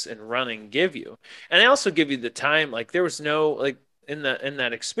fitness and running give you. And they also give you the time. Like there was no like in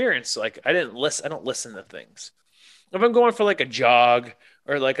that experience, like I don't listen to things. If I'm going for like a jog,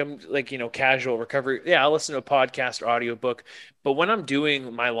 or like I'm like, casual recovery, yeah, I'll listen to a podcast or audiobook. But when I'm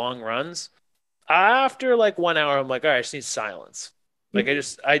doing my long runs, after like 1 hour, I'm like, all right, I just need silence. Like I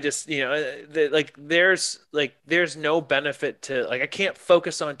just there's no benefit to, like, I can't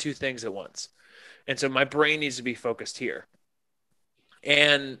focus on two things at once. And so my brain needs to be focused here.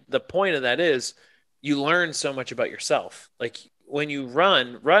 And the point of that is you learn so much about yourself. Like when you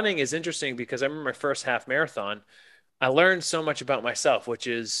running is interesting, because I remember my first half marathon, I learned so much about myself, which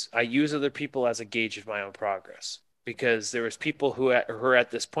is I use other people as a gauge of my own progress. Because there was people who were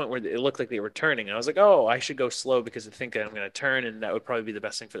at this point where it looked like they were turning. And I was like, oh, I should go slow because I think that I'm going to turn, and that would probably be the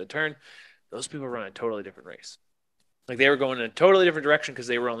best thing for the turn. Those people run a totally different race. Like they were going in a totally different direction because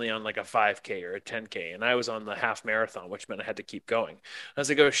they were only on like a 5K or a 10K, and I was on the half marathon, which meant I had to keep going. I was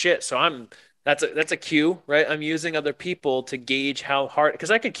like, oh shit. So that's a cue, right? I'm using other people to gauge how hard,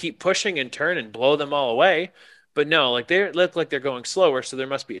 because I could keep pushing and turn and blow them all away. But no, like they look like they're going slower, so there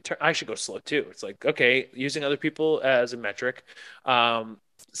must be a turn. I should go slow too. It's like, okay, using other people as a metric.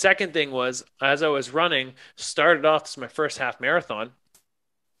 Second thing was, as I was running, started off, this is my first half marathon.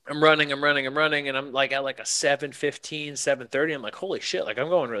 I'm running, and I'm like at like a 7:15, 7:30. I'm like, holy shit, like I'm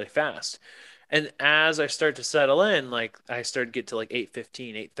going really fast. And as I start to settle in, like I started to get to like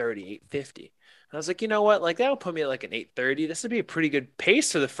 8:15, 8:30, 8:50. And I was like, you know what? Like that'll put me at like an 8:30. This would be a pretty good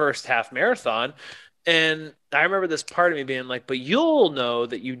pace for the first half marathon. And I remember this part of me being like, but you'll know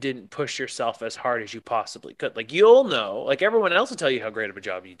that you didn't push yourself as hard as you possibly could. Like you'll know, like everyone else will tell you how great of a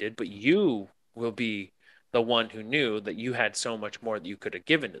job you did, but you will be the one who knew that you had so much more that you could have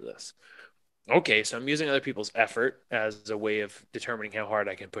given to this. Okay, so I'm using other people's effort as a way of determining how hard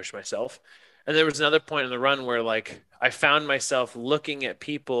I can push myself. And there was another point in the run where like I found myself looking at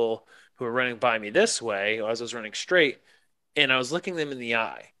people who were running by me this way as I was running straight, and I was looking them in the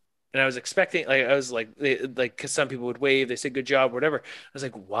eye. And I was expecting, like, I was like, because some people would wave, they say good job, whatever. I was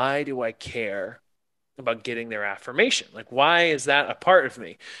like, why do I care about getting their affirmation? Like, why is that a part of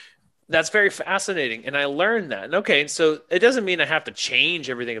me? That's very fascinating. And I learned that. And okay, so it doesn't mean I have to change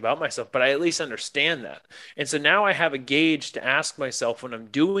everything about myself, but I at least understand that. And so now I have a gauge to ask myself when I'm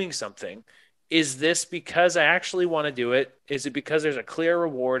doing something, is this because I actually want to do it? Is it because there's a clear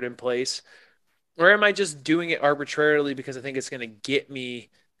reward in place? Or am I just doing it arbitrarily because I think it's going to get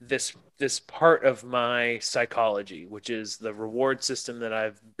me this part of my psychology, which is the reward system that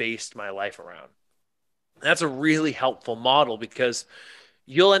I've based my life around? That's a really helpful model, because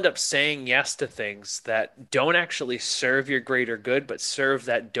you'll end up saying yes to things that don't actually serve your greater good, but serve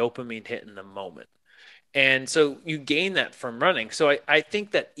that dopamine hit in the moment. And so you gain that from running. So I think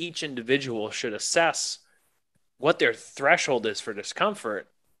that each individual should assess what their threshold is for discomfort,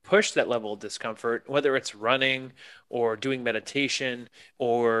 push that level of discomfort, whether it's running or doing meditation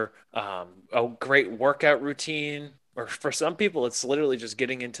or a great workout routine. Or for some people, it's literally just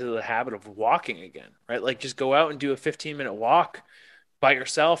getting into the habit of walking again, right? Like just go out and do a 15-minute walk by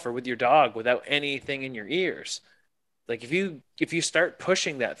yourself or with your dog without anything in your ears. Like if you start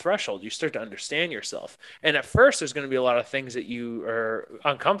pushing that threshold, you start to understand yourself. And at first there's going to be a lot of things that you are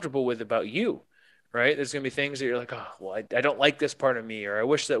uncomfortable with about you, right? There's going to be things that you're like, oh, well, I don't like this part of me, or I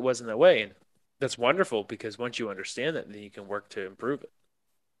wish that wasn't that way. And that's wonderful, because once you understand that, then you can work to improve it.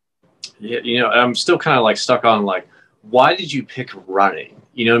 Yeah, I'm still kind of like stuck on like, why did you pick running?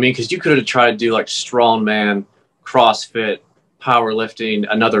 You know what I mean? Because you could have tried to do like strongman, CrossFit, powerlifting,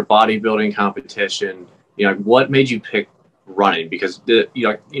 another bodybuilding competition. What made you pick running? Because a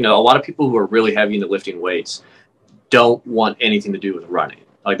lot of people who are really heavy into lifting weights don't want anything to do with running.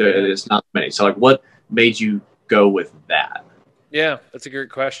 Like Yeah. it's not many. So like, what made you go with that? Yeah, that's a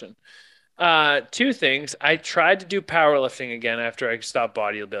great question. Two things. I tried to do powerlifting again after I stopped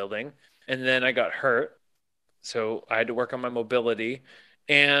bodybuilding, and then I got hurt. So I had to work on my mobility.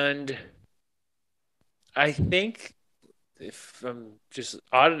 And I think if I'm just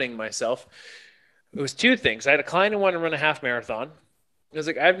auditing myself, it was two things. I had a client who wanted to run a half marathon. I was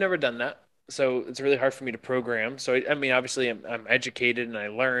like, I've never done that. So it's really hard for me to program. So, I mean, obviously, I'm educated and I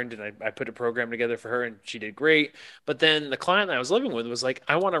learned and I put a program together for her and she did great. But then the client that I was living with was like,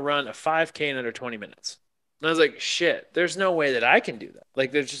 I want to run a 5K in under 20 minutes. And I was like, shit, there's no way that I can do that.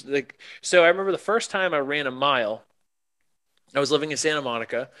 Like, there's just like, so I remember the first time I ran a mile, I was living in Santa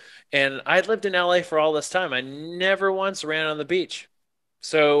Monica and I'd lived in LA for all this time. I never once ran on the beach.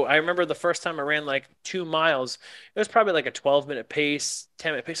 So I remember the first time I ran like 2 miles, it was probably like a 12-minute pace,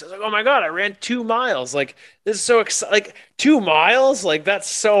 10-minute pace. I was like, oh my God, I ran 2 miles. Like, this is so exciting. Like, 2 miles? Like, that's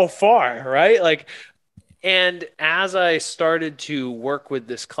so far, right? Like, and as I started to work with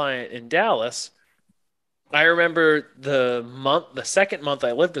this client in Dallas, I remember the second month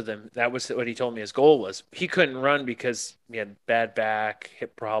I lived with him, that was what he told me his goal was. He couldn't run because he had bad back,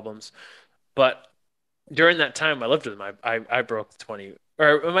 hip problems. But during that time I lived with him, I broke the 20,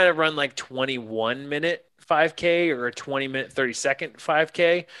 or I might have run like 21-minute 5K or a 20-minute 30-second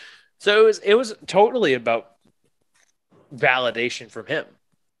 5K. So it was totally about validation from him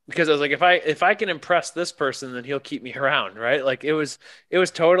because I was like, if I can impress this person, then he'll keep me around, right? Like it was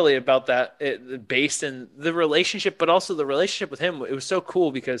totally about that, based in the relationship, but also the relationship with him. It was so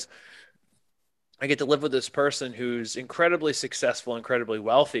cool because I get to live with this person who's incredibly successful, incredibly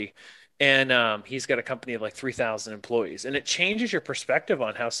wealthy, and he's got a company of like 3,000 employees, and it changes your perspective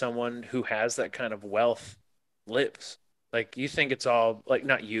on how someone who has that kind of wealth lives. Like you think it's all like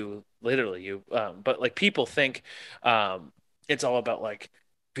not you, literally you, but like people think it's all about like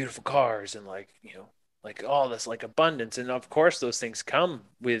beautiful cars and like like all this like abundance, and of course those things come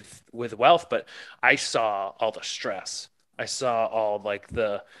with wealth. But I saw all the stress. I saw all like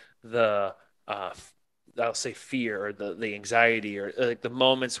the uh I'll say fear or the anxiety or like the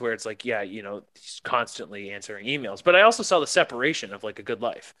moments where it's like, yeah, he's constantly answering emails. But I also saw the separation of like a good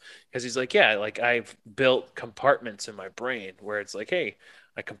life because he's like, yeah, like I've built compartments in my brain where it's like, hey,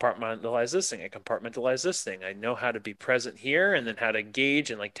 I compartmentalize this thing, I compartmentalize this thing. I know how to be present here and then how to engage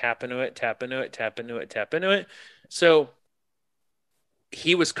and like tap into it, tap into it, tap into it, tap into it. So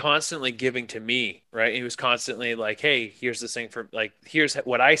he was constantly giving to me, right? He was constantly like, "Hey, here's this thing for like, here's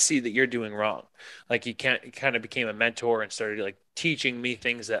what I see that you're doing wrong." Like he kind of became a mentor and started like teaching me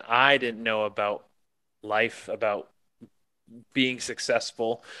things that I didn't know about life, about being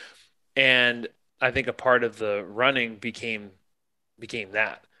successful. And I think a part of the running became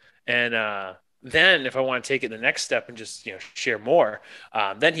that. And then if I want to take it the next step and just share more,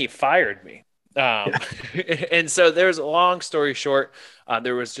 then he fired me. Um, and so there's a long story short.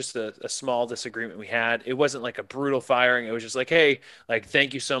 There was just a small disagreement we had. It wasn't like a brutal firing. It was just like, hey, like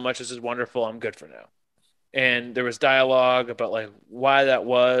thank you so much. This is wonderful. I'm good for now. And there was dialogue about like why that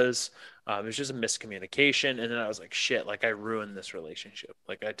was. It was just a miscommunication. And then I was like, shit, like I ruined this relationship.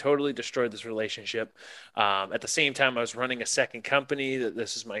 Like I totally destroyed this relationship. At the same time, I was running a second company. That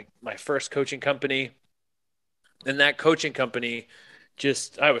this is my first coaching company. And that coaching company,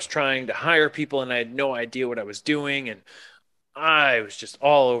 just I was trying to hire people and I had no idea what I was doing. And I was just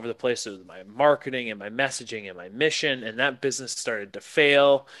all over the place with my marketing and my messaging and my mission, and that business started to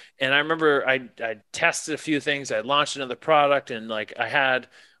fail. And I remember I tested a few things. I launched another product, and like I had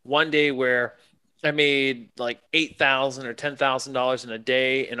one day where I made like $8,000 or $10,000 in a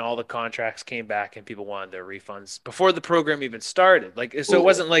day, and all the contracts came back, and people wanted their refunds before the program even started. Like so, Ooh. it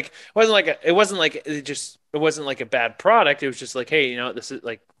wasn't like a bad product. It was just like, hey, this is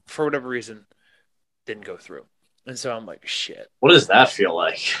like for whatever reason didn't go through. And so I'm like, shit. What does that feel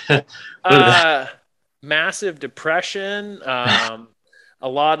like? What did that? Uh, Massive depression. A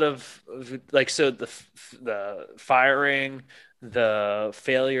lot of like so the firing, the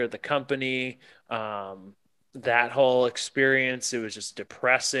failure of the company, that whole experience. It was just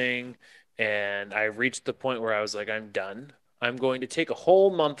depressing, and I reached the point where I was like, I'm done. I'm going to take a whole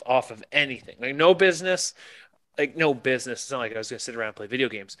month off of anything, like no business, like no business. It's not like I was going to sit around and play video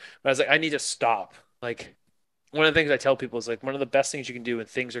games, but I was like, I need to stop. Like one of the things I tell people is like one of the best things you can do when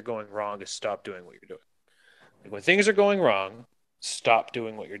things are going wrong is stop doing what you're doing. Like when things are going wrong, stop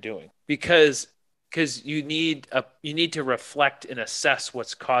doing what you're doing because you need to reflect and assess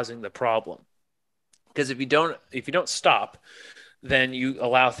what's causing the problem. Because if you don't stop, then you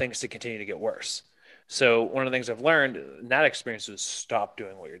allow things to continue to get worse. So one of the things I've learned in that experience is stop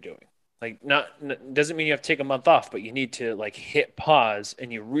doing what you're doing. Like not doesn't mean you have to take a month off, but you need to like hit pause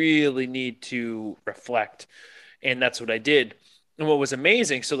and you really need to reflect, and that's what I did. And what was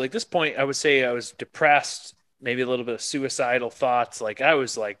amazing, so like this point, I would say I was depressed, maybe a little bit of suicidal thoughts. Like I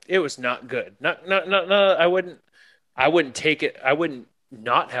was like, it was not good. Not. I wouldn't take it. I wouldn't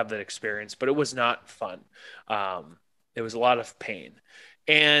not have that experience, but it was not fun. It was a lot of pain.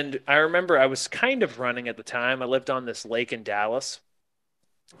 And I remember I was kind of running at the time. I lived on this lake in Dallas,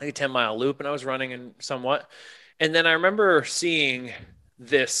 like a 10-mile loop, and I was running in somewhat. And then I remember seeing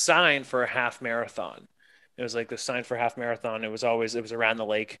this sign for a half marathon. It was like the sign for half marathon. It was around the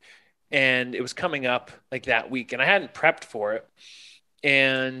lake, and it was coming up like that week, and I hadn't prepped for it.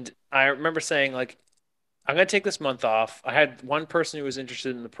 And I remember saying like, I'm gonna take this month off. I had one person who was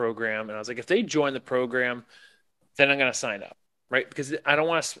interested in the program, and I was like, if they join the program, then I'm gonna sign up, right? Because I don't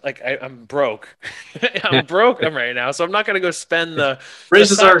want to like I'm broke. I'm broke. I'm right now, so I'm not gonna go spend the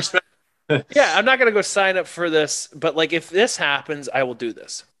Raises sign. are expensive. Yeah, I'm not gonna go sign up for this. But like, if this happens, I will do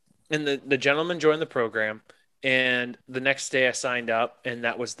this. And the gentleman joined the program, and the next day I signed up, and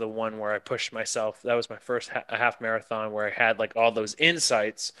that was the one where I pushed myself. That was my first half marathon where I had like all those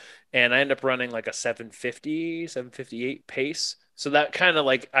insights, and I ended up running like a 750, 758 pace. So that kind of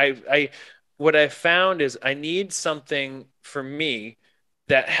like what I found is I need something for me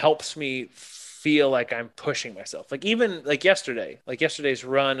that helps me feel like I'm pushing myself. Like even like yesterday's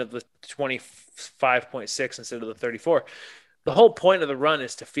run of the 25.6 instead of the 34. The whole point of the run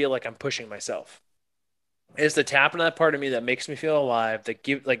is to feel like I'm pushing myself. Is to tap into that part of me that makes me feel alive,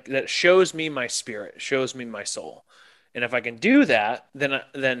 that shows me my spirit, shows me my soul. And if I can do that,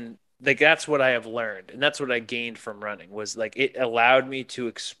 then like that's what I have learned, and that's what I gained from running was like it allowed me to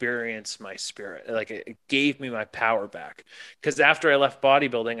experience my spirit. Like it gave me my power back. Because after I left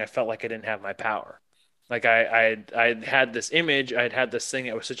bodybuilding, I felt like I didn't have my power. Like I had this image, I'd had this thing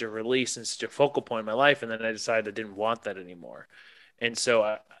that was such a release and such a focal point in my life, and then I decided I didn't want that anymore. And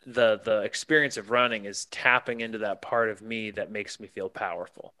so the experience of running is tapping into that part of me that makes me feel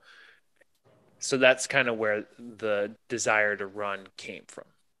powerful. So that's kind of where the desire to run came from.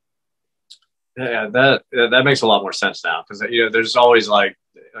 Yeah, that makes a lot more sense now because there's always like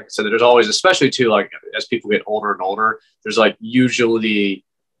I said, there's always, especially too, like as people get older and older, there's like usually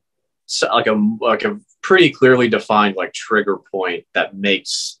like a pretty clearly defined like trigger point that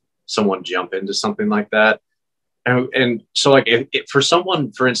makes someone jump into something like that. And so like if for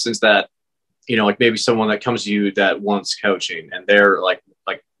someone, for instance, that like maybe someone that comes to you that wants coaching and they're like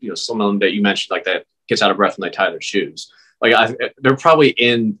someone that you mentioned like that gets out of breath when they tie their shoes, like they're probably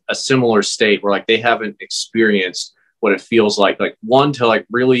in a similar state where like they haven't experienced what it feels like one to like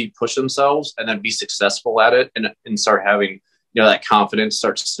really push themselves and then be successful at it and start having that confidence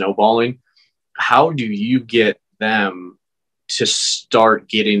starts snowballing. How do you get them to start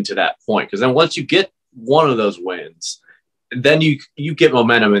getting to that point? Because then once you get one of those wins, then you get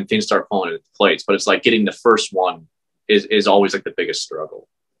momentum and things start falling into place. But it's like getting the first one is always like the biggest struggle.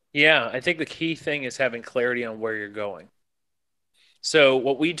 Yeah, I think the key thing is having clarity on where you're going. So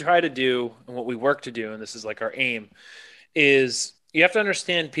what we try to do and what we work to do, and this is like our aim, is you have to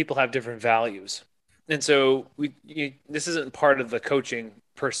understand people have different values. And so this isn't part of the coaching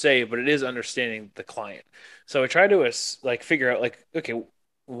per se, but it is understanding the client. So I try to like figure out like, okay,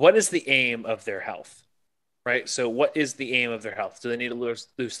 what is the aim of their health, right? So what is the aim of their health? Do they need to lose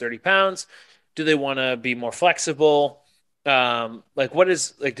 30 pounds? Do they want to be more flexible? Like what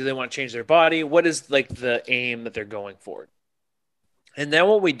is like, do they want to change their body? What is like the aim that they're going for? And then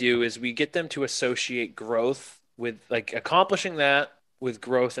what we do is we get them to associate growth with like accomplishing that with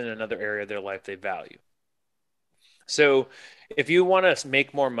growth in another area of their life they value. So if you want to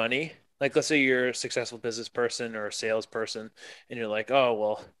make more money, like let's say you're a successful business person or a salesperson and you're like, "Oh,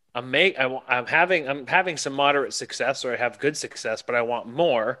 well, I'm having some moderate success or I have good success, but I want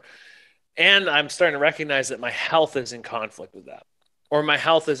more." And I'm starting to recognize that my health is in conflict with that, or my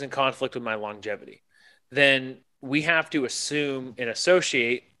health is in conflict with my longevity. Then we have to assume and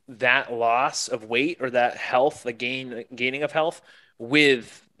associate that loss of weight or that health, the gaining of health,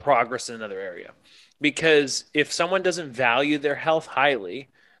 with progress in another area. Because if someone doesn't value their health highly,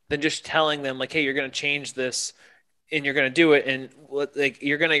 then just telling them like, "Hey, you're going to change this and you're going to do it, and like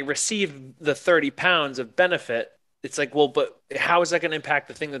you're going to receive the 30 pounds of benefit." It's like, well, but how is that going to impact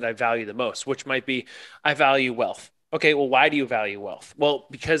the thing that I value the most, which might be I value wealth. Okay, well, why do you value wealth? Well,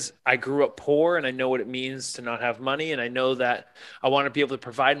 because I grew up poor and I know what it means to not have money. And I know that I want to be able to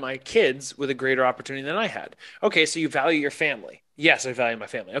provide my kids with a greater opportunity than I had. Okay, so you value your family. Yes, I value my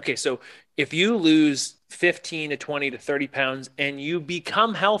family. Okay, so if you lose 15 to 20 to 30 pounds and you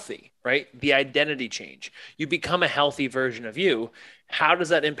become healthy, right? The identity change, you become a healthy version of you. How does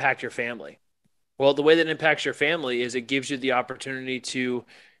that impact your family? Well, the way that impacts your family is it gives you the opportunity to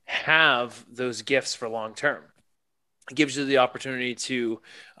have those gifts for long term. It gives you the opportunity to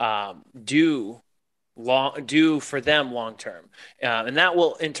do for them long term, and that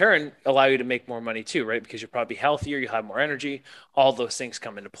will in turn allow you to make more money too, right? Because you'll probably be healthier, you'll have more energy, all those things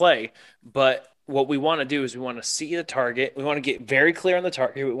come into play. But what we want to do is we want to see the target, we want to get very clear on the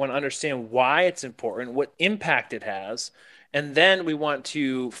target, we want to understand why it's important, what impact it has, and then we want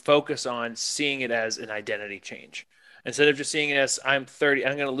to focus on seeing it as an identity change instead of just seeing it as I'm 30,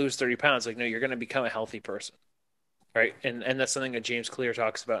 I'm going to lose 30 pounds. Like, no, you're going to become a healthy person. Right. And that's something that James Clear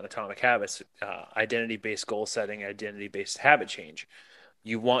talks about in Atomic Habits, identity-based goal setting, identity-based habit change.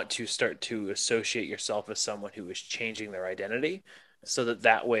 You want to start to associate yourself as someone who is changing their identity so that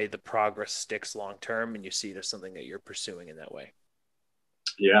that way the progress sticks long term and you see it as something that you're pursuing in that way.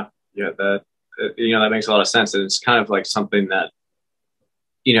 Yeah. Yeah. That, that makes a lot of sense. And it's kind of like something that,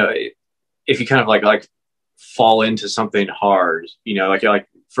 you know, if you kind of like fall into something hard, like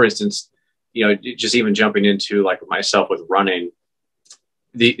for instance, just even jumping into like myself with running,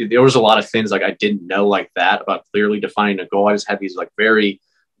 there was a lot of things like I didn't know like that about clearly defining a goal. I just had these like very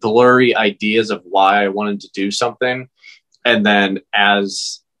blurry ideas of why I wanted to do something. And then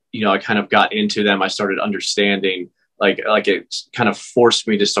as, I kind of got into them, I started understanding like it kind of forced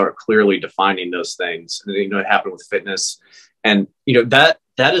me to start clearly defining those things. And, it happened with fitness. And, that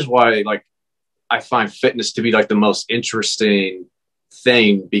is why like I find fitness to be like the most interesting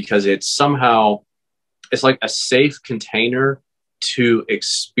thing, because it's like a safe container to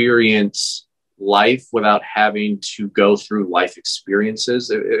experience life without having to go through life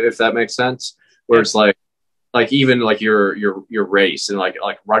experiences, if that makes sense. Where it's like even like your race and like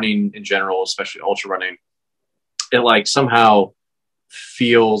running in general, especially ultra running, it like somehow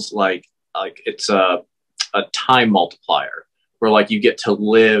feels like it's a time multiplier where like you get to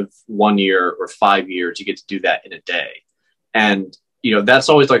live 1 year or 5 years, you get to do that in a day. And that's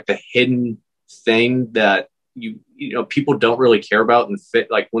always like the hidden thing that people don't really care about in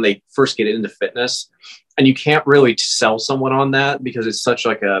like when they first get into fitness. And you can't really sell someone on that because it's such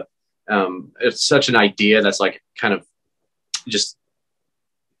like it's such an idea that's like kind of just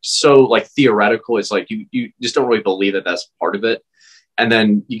so like theoretical. It's like you just don't really believe that that's part of it. And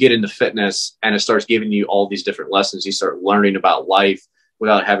then you get into fitness and it starts giving you all these different lessons. You start learning about life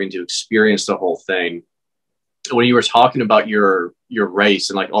without having to experience the whole thing. When you were talking about your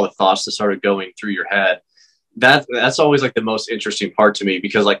race and like all the thoughts that started going through your head, that's always like the most interesting part to me,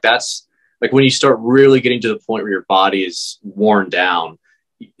 because like that's like when you start really getting to the point where your body is worn down,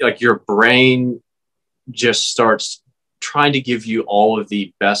 like your brain just starts trying to give you all of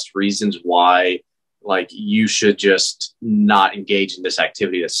the best reasons why like you should just not engage in this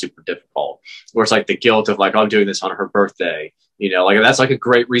activity that's super difficult. Where it's like the guilt of like, oh, I'm doing this on her birthday. Like that's like a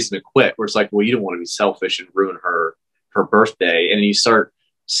great reason to quit, where it's like, well, you don't want to be selfish and ruin her birthday. And you start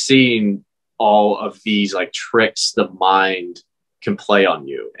seeing all of these like tricks the mind can play on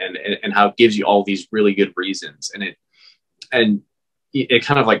you, and how it gives you all these really good reasons. And it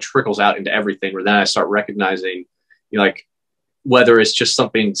kind of like trickles out into everything, where then I start recognizing, like whether it's just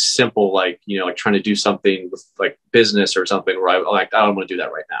something simple, like, like trying to do something with like business or something where I don't want to do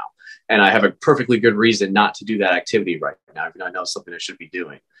that right now. And I have a perfectly good reason not to do that activity right now, even though I know something I should be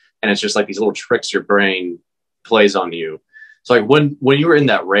doing. And it's just like these little tricks your brain plays on you. So like when you were in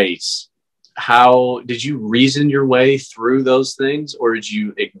that race, how did you reason your way through those things, or did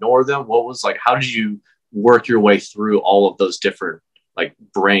you ignore them? What was like, how did you work your way through all of those different like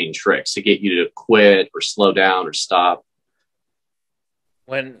brain tricks to get you to quit or slow down or stop?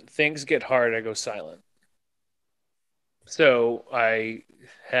 When things get hard, I go silent. So I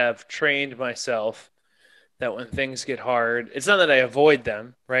have trained myself that when things get hard, it's not that I avoid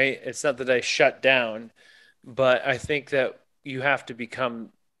them, right? It's not that I shut down, but I think that you have to become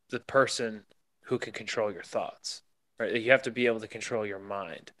the person who can control your thoughts, right? You have to be able to control your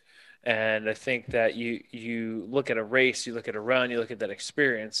mind. And I think that you look at a race, you look at a run, you look at that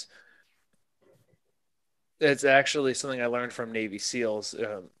experience. It's actually something I learned from Navy SEALs,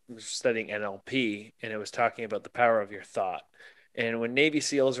 studying NLP, and it was talking about the power of your thought. And when Navy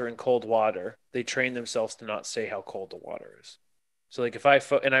SEALs are in cold water, they train themselves to not say how cold the water is. So like if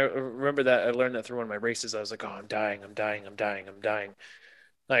and I remember that I learned that through one of my races, I was like, oh, I'm dying, I'm dying, I'm dying, I'm dying.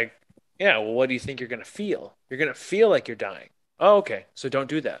 Like, yeah, well, what do you think you're going to feel? You're going to feel like you're dying. Oh, okay. So don't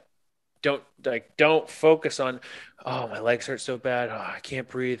do that. Don't focus on, oh, my legs hurt so bad. Oh, I can't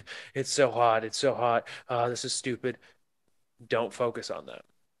breathe. It's so hot. It's so hot. Oh, this is stupid. Don't focus on that.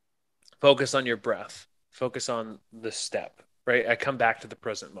 Focus on your breath. Focus on the step, right? I come back to the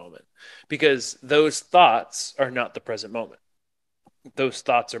present moment, because those thoughts are not the present moment. Those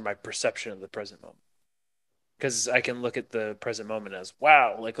thoughts are my perception of the present moment. Because I can look at the present moment as,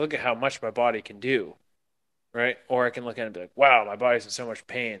 wow, like look at how much my body can do. right? Or I can look at it and be like, wow, my body's in so much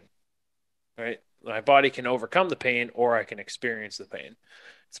pain, right? My body can overcome the pain, or I can experience the pain.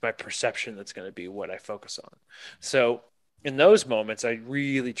 It's my perception that's going to be what I focus on. So in those moments, I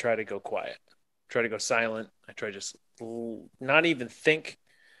really try to go quiet, try to go silent. I try to just not even think,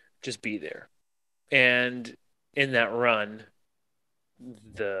 just be there. And in that run,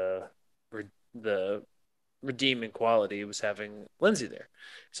 the the redeeming quality was having Lindsay there.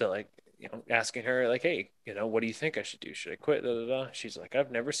 So like, asking her like, hey, what do you think I should do? Should I quit? Da, da, da. She's like,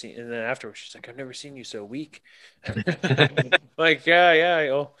 I've never seen. And then afterwards, she's like, I've never seen you so weak. Like, yeah,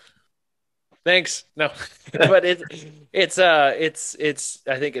 yeah. Oh, thanks. No, but it's.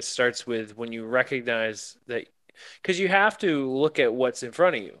 I think it starts with when you recognize that, because you have to look at what's in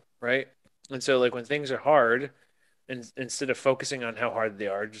front of you, right? And so like when things are hard, and instead of focusing on how hard they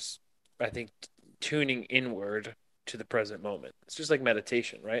are, just I think tuning inward to the present moment. It's just like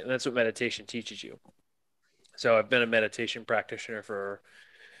meditation, right? And that's what meditation teaches you. So I've been a meditation practitioner for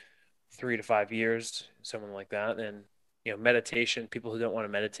 3 to 5 years, someone like that. And meditation, people who don't want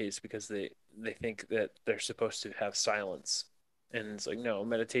to meditate is because they think that they're supposed to have silence. And it's like, no,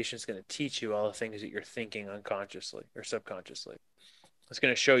 meditation is going to teach you all the things that you're thinking unconsciously or subconsciously. It's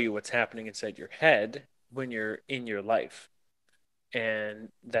going to show you what's happening inside your head when you're in your life. And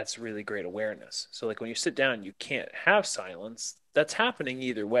that's really great awareness. So like when you sit down, you can't have silence. That's happening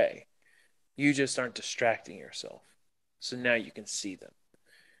either way. You just aren't distracting yourself. So now you can see them.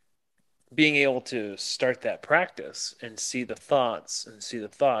 Being able to start that practice and see the thoughts and see the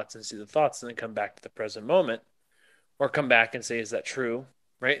thoughts and see the thoughts and then come back to the present moment, or come back and say, is that true?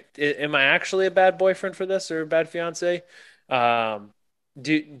 Right? Am I actually a bad boyfriend for this, or a bad fiance? Um,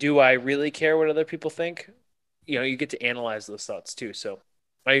 do I really care what other people think? You get to analyze those thoughts too. So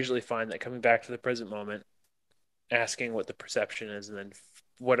I usually find that coming back to the present moment, asking what the perception is, and then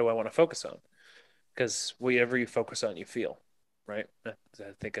what do I want to focus on? Because whatever you focus on, you feel, right? I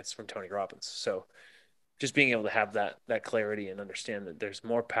think that's from Tony Robbins. So just being able to have that clarity and understand that there's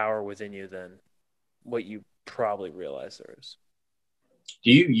more power within you than what you probably realize there is.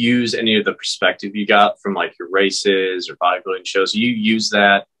 Do you use any of the perspective you got from like your races or bodybuilding shows? Do you use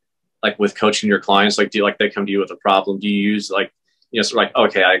that like with coaching your clients? Like, do you, like they come to you with a problem? Do you use like, sort of like,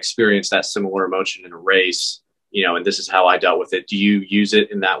 okay, I experienced that similar emotion in a race, and this is how I dealt with it. Do you use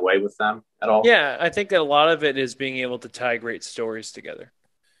it in that way with them at all? Yeah, I think that a lot of it is being able to tie great stories together.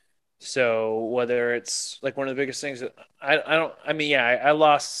 So whether it's like one of the biggest things that I don't, I mean, yeah, I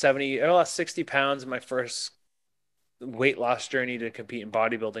lost 60 pounds in my first weight loss journey to compete in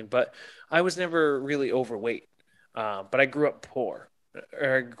bodybuilding, but I was never really overweight. But I grew up poor,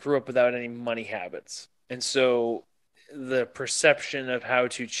 or I grew up without any money habits. And so the perception of how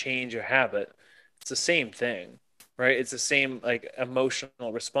to change a habit, it's the same thing, right? It's the same like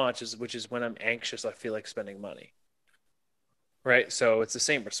emotional response, which is when I'm anxious, I feel like spending money. Right. So it's the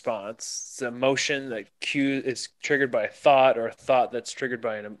same response. It's emotion that is triggered by a thought, or a thought that's triggered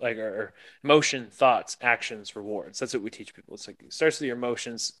by or emotion, thoughts, actions, rewards. That's what we teach people. It's like it starts with your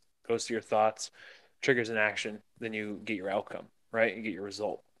emotions, goes to your thoughts, triggers an action, then you get your outcome, right? You get your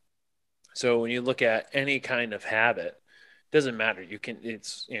result. So when you look at any kind of habit, it doesn't matter. You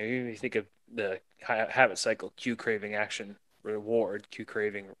think of the habit cycle: cue, craving, action, reward; cue,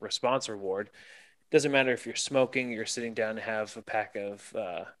 craving, response, reward. Doesn't matter if you're smoking, you're sitting down to have a pack of,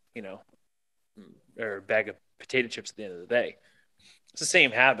 or a bag of potato chips at the end of the day. It's the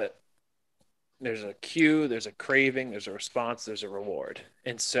same habit. There's a cue, there's a craving, there's a response, there's a reward.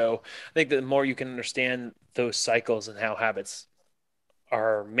 And so I think that the more you can understand those cycles and how habits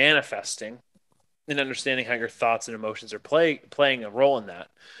are manifesting, and understanding how your thoughts and emotions are playing a role in that,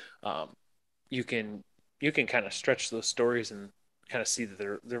 um, you can kind of stretch those stories and kind of see that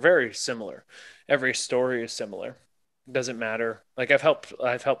they're very similar. Every story is similar. It doesn't matter. Like I've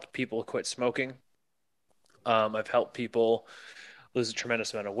helped people quit smoking. I've helped people lose a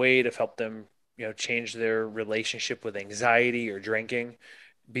tremendous amount of weight. I've helped them, change their relationship with anxiety or drinking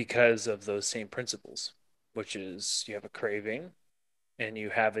because of those same principles, which is you have a craving and you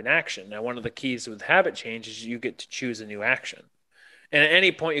have an action. Now, one of the keys with habit change is you get to choose a new action. And at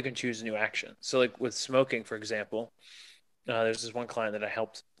any point, you can choose a new action. So, like with smoking, for example, there's this one client that I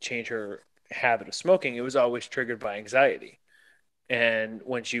helped change her habit of smoking. It was always triggered by anxiety. And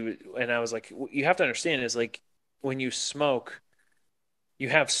I was like, you have to understand is like when you smoke, you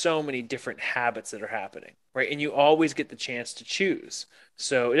have so many different habits that are happening, right? And you always get the chance to choose.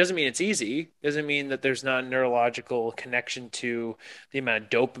 So it doesn't mean it's easy. It doesn't mean that there's not a neurological connection to the amount of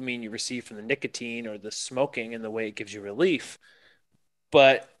dopamine you receive from the nicotine or the smoking and the way it gives you relief.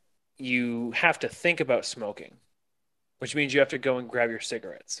 But you have to think about smoking, which means you have to go and grab your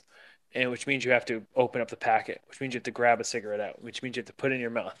cigarettes. and which means you have to open up the packet, which means you have to grab a cigarette out, which means you have to put it in your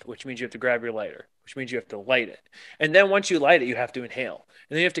mouth, which means you have to grab your lighter, which means you have to light it. And then once you light it, you have to inhale.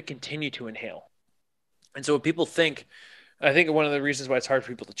 And then you have to continue to inhale. And so what people think, I think one of the reasons why it's hard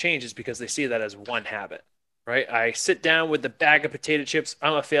for people to change is because they see that as one habit, right? I sit down with the bag of potato chips.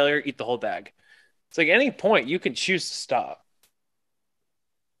 I'm a failure. Eat the whole bag. It's like at any point you can choose to stop.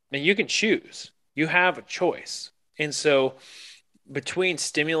 And you can choose. You have a choice. And so between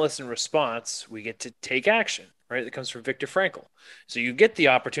stimulus and response, we get to take action, right? That comes from Viktor Frankl. So you get the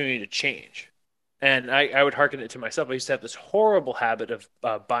opportunity to change. And I would hearken it to myself. I used to have this horrible habit of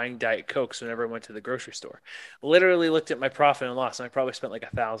buying Diet Cokes whenever I went to the grocery store. Literally looked at my profit and loss, and I probably spent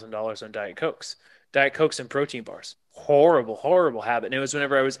like $1,000 on Diet Cokes and protein bars. Horrible, horrible habit. And it was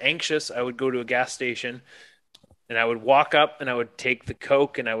whenever I was anxious, I would go to a gas station and I would walk up and I would take the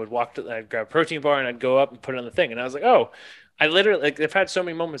Coke and I'd grab a protein bar and I'd go up and put it on the thing. And I was like, oh, I literally, like, I've had so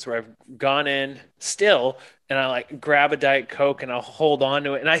many moments where I've gone in still and I like grab a Diet Coke and I'll hold on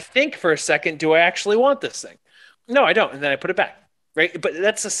to it. And I think for a second, do I actually want this thing? No, I don't. And then I put it back. Right. But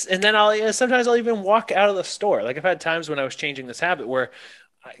and then sometimes I'll even walk out of the store. Like I've had times when I was changing this habit where,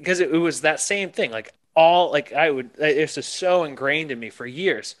 because it was that same thing, it's just so ingrained in me for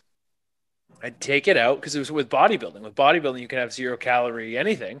years. I'd take it out because it was with bodybuilding. With bodybuilding, you can have 0 calorie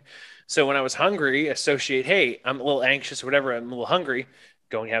anything. So when I was hungry, associate, hey, I'm a little anxious or whatever, I'm a little hungry,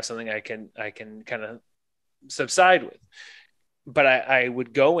 go and have something I can kind of subside with. But I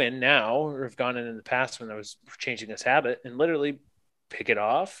would go in now, or have gone in the past when I was changing this habit, and literally pick it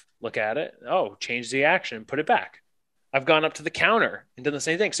off, look at it, change the action, put it back. I've gone up to the counter and done the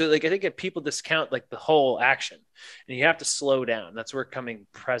same thing. So like I think if people discount like the whole action, and you have to slow down. That's where coming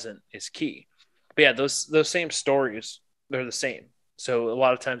present is key. But yeah, those same stories, they're the same. So a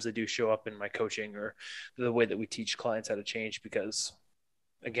lot of times they do show up in my coaching or the way that we teach clients how to change because,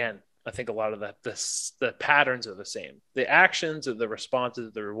 again, I think a lot of the patterns are the same. The actions or the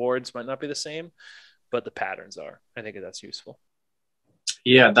responses, the rewards might not be the same, but the patterns are. I think that's useful.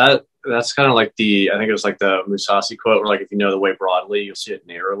 Yeah, that's kind of like I think it was like the Musasi quote, where like if you know the way broadly, you'll see it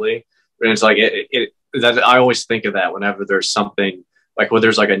narrowly. And it's like that I always think of that whenever there's something like when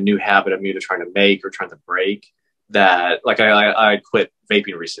there's like a new habit I'm either trying to make or trying to break. That like I quit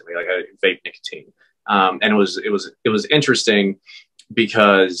vaping recently, like I vape nicotine, and it was interesting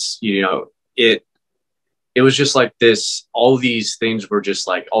because it was just like this. All these things were just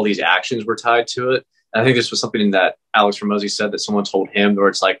like all these actions were tied to it. I think this was something that Alex Ramosi said that someone told him, where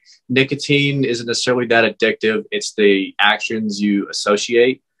it's like nicotine isn't necessarily that addictive. It's the actions you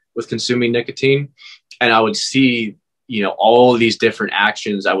associate with consuming nicotine. And I would see, all of these different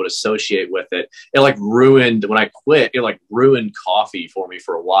actions I would associate with it. It like ruined, when I quit, it like ruined coffee for me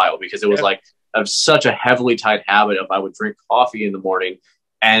for a while because it was like of such a heavily tied habit of I would drink coffee in the morning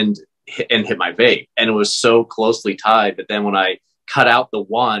and hit my vape. And it was so closely tied. But then when I cut out the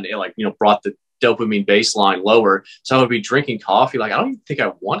one, it like, brought the dopamine baseline lower. So I would be drinking coffee. Like, I don't even think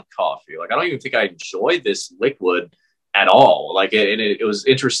I want coffee. Like, I don't even think I enjoy this liquid at all. Like, it was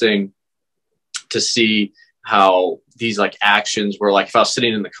interesting to see how these like actions were like, if I was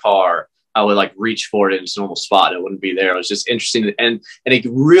sitting in the car, I would like reach for it in its normal spot. It wouldn't be there. It was just interesting. And it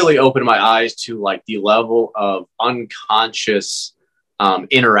really opened my eyes to like the level of unconscious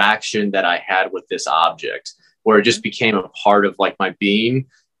interaction that I had with this object, where it just became a part of like my being.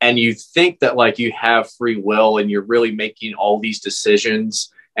 And you think that like you have free will and you're really making all these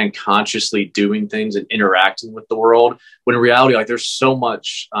decisions and consciously doing things and interacting with the world, when in reality, like there's so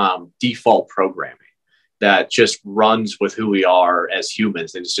much default programming that just runs with who we are as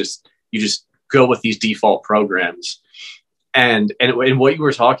humans. And it's just, you just go with these default programs. And what you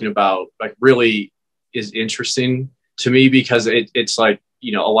were talking about like really is interesting to me because it's like,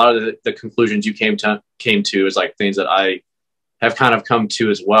 a lot of the conclusions you came to is like things that I have kind of come to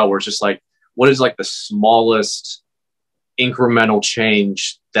as well, where it's just like, what is like the smallest incremental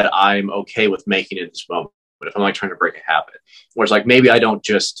change that I'm okay with making at this moment? But if I'm like trying to break a habit, where it's like, maybe I don't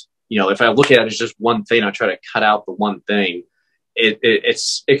just, if I look at it as just one thing, I try to cut out the one thing.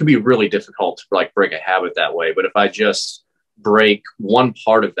 It can be really difficult to like break a habit that way. But if I just break one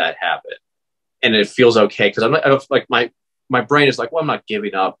part of that habit and it feels okay, because I'm not like my brain is like, well, I'm not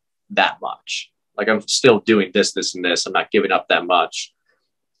giving up that much. Like I'm still doing this, and this. I'm not giving up that much.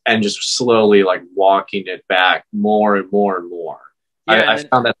 And just slowly like walking it back more and more and more. Yeah, I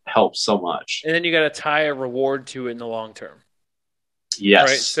found that helps so much. And then you got to tie a reward to it in the long term. Yes.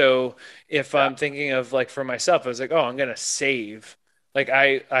 Right. So if I'm thinking of like for myself, I was like, I'm going to save. Like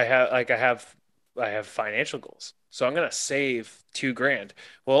I have financial goals. So I'm going to save $2,000.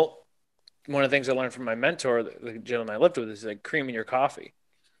 Well, one of the things I learned from my mentor, the gentleman I lived with, is like cream in your coffee.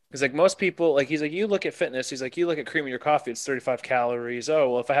 He's like, most people, like, he's like, you look at fitness. He's like, you look at cream in your coffee, it's 35 calories.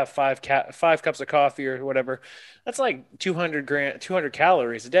 Oh, well, if I have five cups of coffee or whatever, that's like 200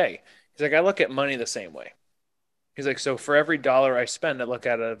 calories a day. He's like, I look at money the same way. He's like, so for every dollar I spend, I look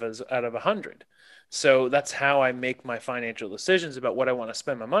at it as out of 100. So that's how I make my financial decisions about what I want to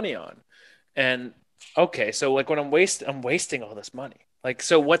spend my money on. And okay, so like when I'm wasting all this money. Like,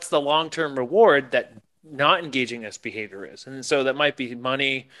 so what's the long-term reward that not engaging this behavior is? And so that might be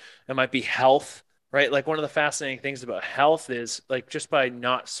money, it might be health, right? Like one of the fascinating things about health is like just by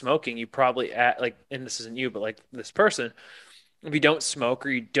not smoking, you probably like, and this isn't you, but like this person, if you don't smoke or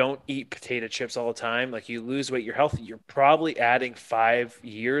you don't eat potato chips all the time, like you lose weight, you're healthy, you're probably adding 5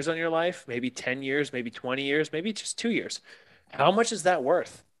 years on your life, maybe 10 years, maybe 20 years, maybe just 2 years. How much is that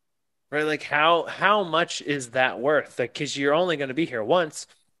worth? Right? Like how much is that worth? Like, because you're only going to be here once,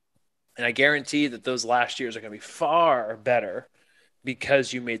 and I guarantee that those last years are going to be far better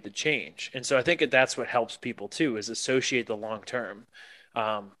because you made the change. And so I think that that's what helps people too is associate the long term.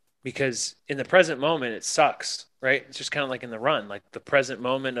 Um, because in the present moment it sucks, right? It's just kind of like in the run, like the present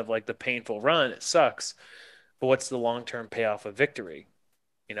moment of like the painful run, it sucks. But what's the long term payoff of victory?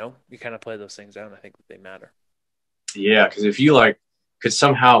 You know, you kind of play those things out. And I think that they matter. Yeah, because if you like could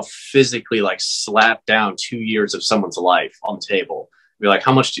somehow physically like slap down 2 years of someone's life on the table, be like,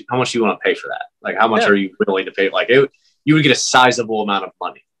 how much do you want to pay for that? Like, how much Yeah. are you willing to pay? Like, you would get a sizable amount of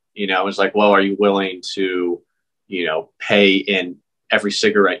money. You know, it's like, well, are you willing to, pay in every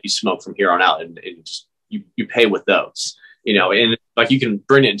cigarette you smoke from here on out, and just you pay with those, and like you can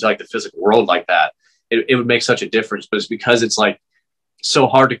bring it into like the physical world like that. It would make such a difference, but it's because it's like so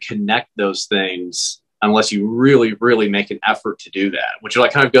hard to connect those things unless you really, really make an effort to do that, which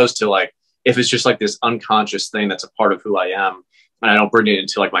like kind of goes to like, if it's just like this unconscious thing that's a part of who I am and I don't bring it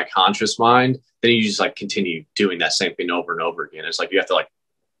into like my conscious mind, then you just like continue doing that same thing over and over again. It's like you have to like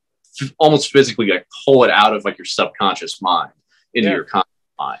almost physically like pull it out of like your subconscious mind into Yeah. your conscious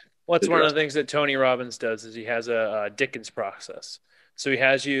mind. What's one of the things that Tony Robbins does is he has a Dickens process. So he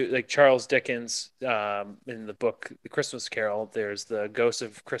has you like Charles Dickens in the book The Christmas Carol. There's the ghost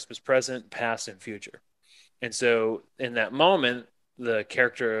of Christmas present, past, and future. And so in that moment, the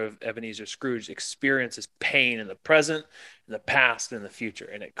character of Ebenezer Scrooge experiences pain in the present, in the past, and in the future.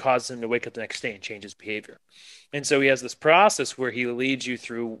 And it causes him to wake up the next day and change his behavior. And so he has this process where he leads you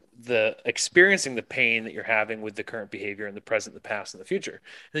through the experiencing the pain that you're having with the current behavior in the present, the past, and the future.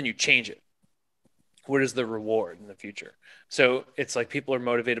 And then you change it. What is the reward in the future? So it's like people are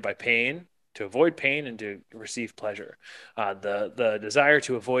motivated by pain to avoid pain and to receive pleasure. The desire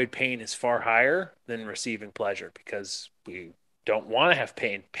to avoid pain is far higher than receiving pleasure because we don't want to have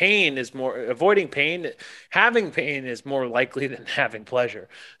pain. Pain is more avoiding pain. Having pain is more likely than having pleasure.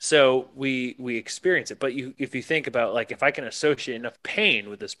 So we experience it. But if you think about like if I can associate enough pain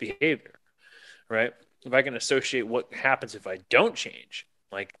with this behavior, right? If I can associate what happens if I don't change,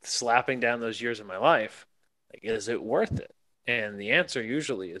 like slapping down those years of my life, like is it worth it? And the answer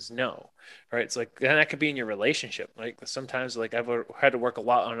usually is no, right? It's like, and that could be in your relationship. Like sometimes, like I've had to work a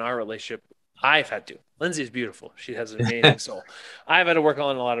lot on our relationship. I've had to. Lindsay is beautiful. She has an amazing soul. I've had to work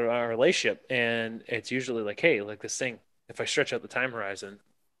on a lot of our relationship, and it's usually like, hey, like this thing. If I stretch out the time horizon,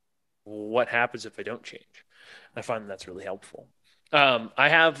 what happens if I don't change? I find that's really helpful. I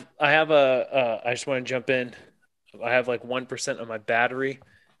just want to jump in. I have like 1% of my battery.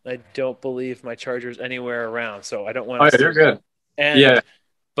 I don't believe my charger's anywhere around, so I don't want Oh us yeah, you're to good. end. Yeah.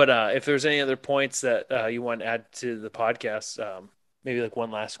 But if there's any other points that you want to add to the podcast, maybe like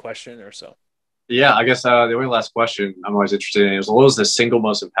one last question or so. Yeah, I guess the only last question I'm always interested in is what was the single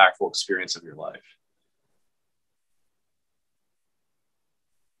most impactful experience of your life?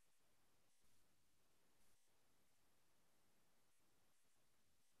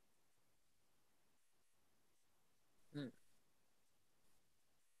 Hmm.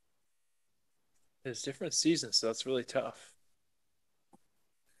 There's different seasons, so that's really tough.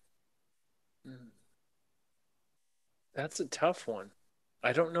 Hmm. That's a tough one.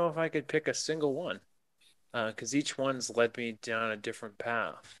 I don't know if I could pick a single one because each one's led me down a different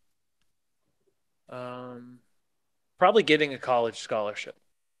path. Um, Probably getting a college scholarship.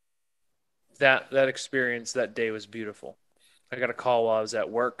 That experience that day was beautiful. I got a call while I was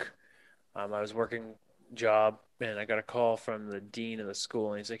at work. I was working job, and I got a call from the dean of the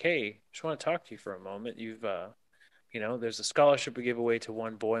school, and he's like, "Hey, just want to talk to you for a moment. There's a scholarship we give away to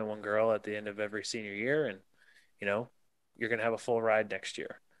one boy and one girl at the end of every senior year, and you know, you're gonna have a full ride next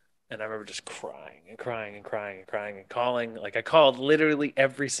year." And I remember just crying and crying and crying and crying and calling. Like I called literally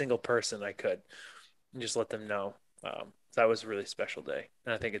every single person I could and just let them know. That was a really special day,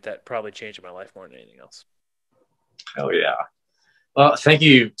 and I think that probably changed my life more than anything else. Hell yeah. Well, thank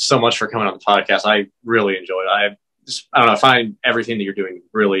you so much for coming on the podcast. I really enjoyed it. I don't know, I find everything that you're doing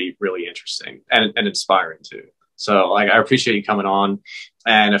really, really interesting and inspiring too. So like, I appreciate you coming on.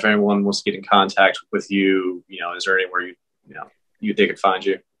 And if anyone wants to get in contact with you, is there anywhere they could find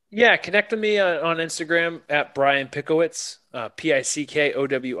you? Yeah, connect with me on Instagram at Brian Pickowicz,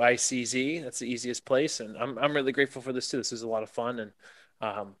 Pickowicz. That's the easiest place, and I'm really grateful for this too. This is a lot of fun,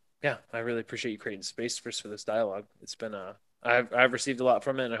 and yeah, I really appreciate you creating space for this dialogue. It's been I've received a lot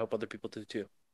from it, and I hope other people do too.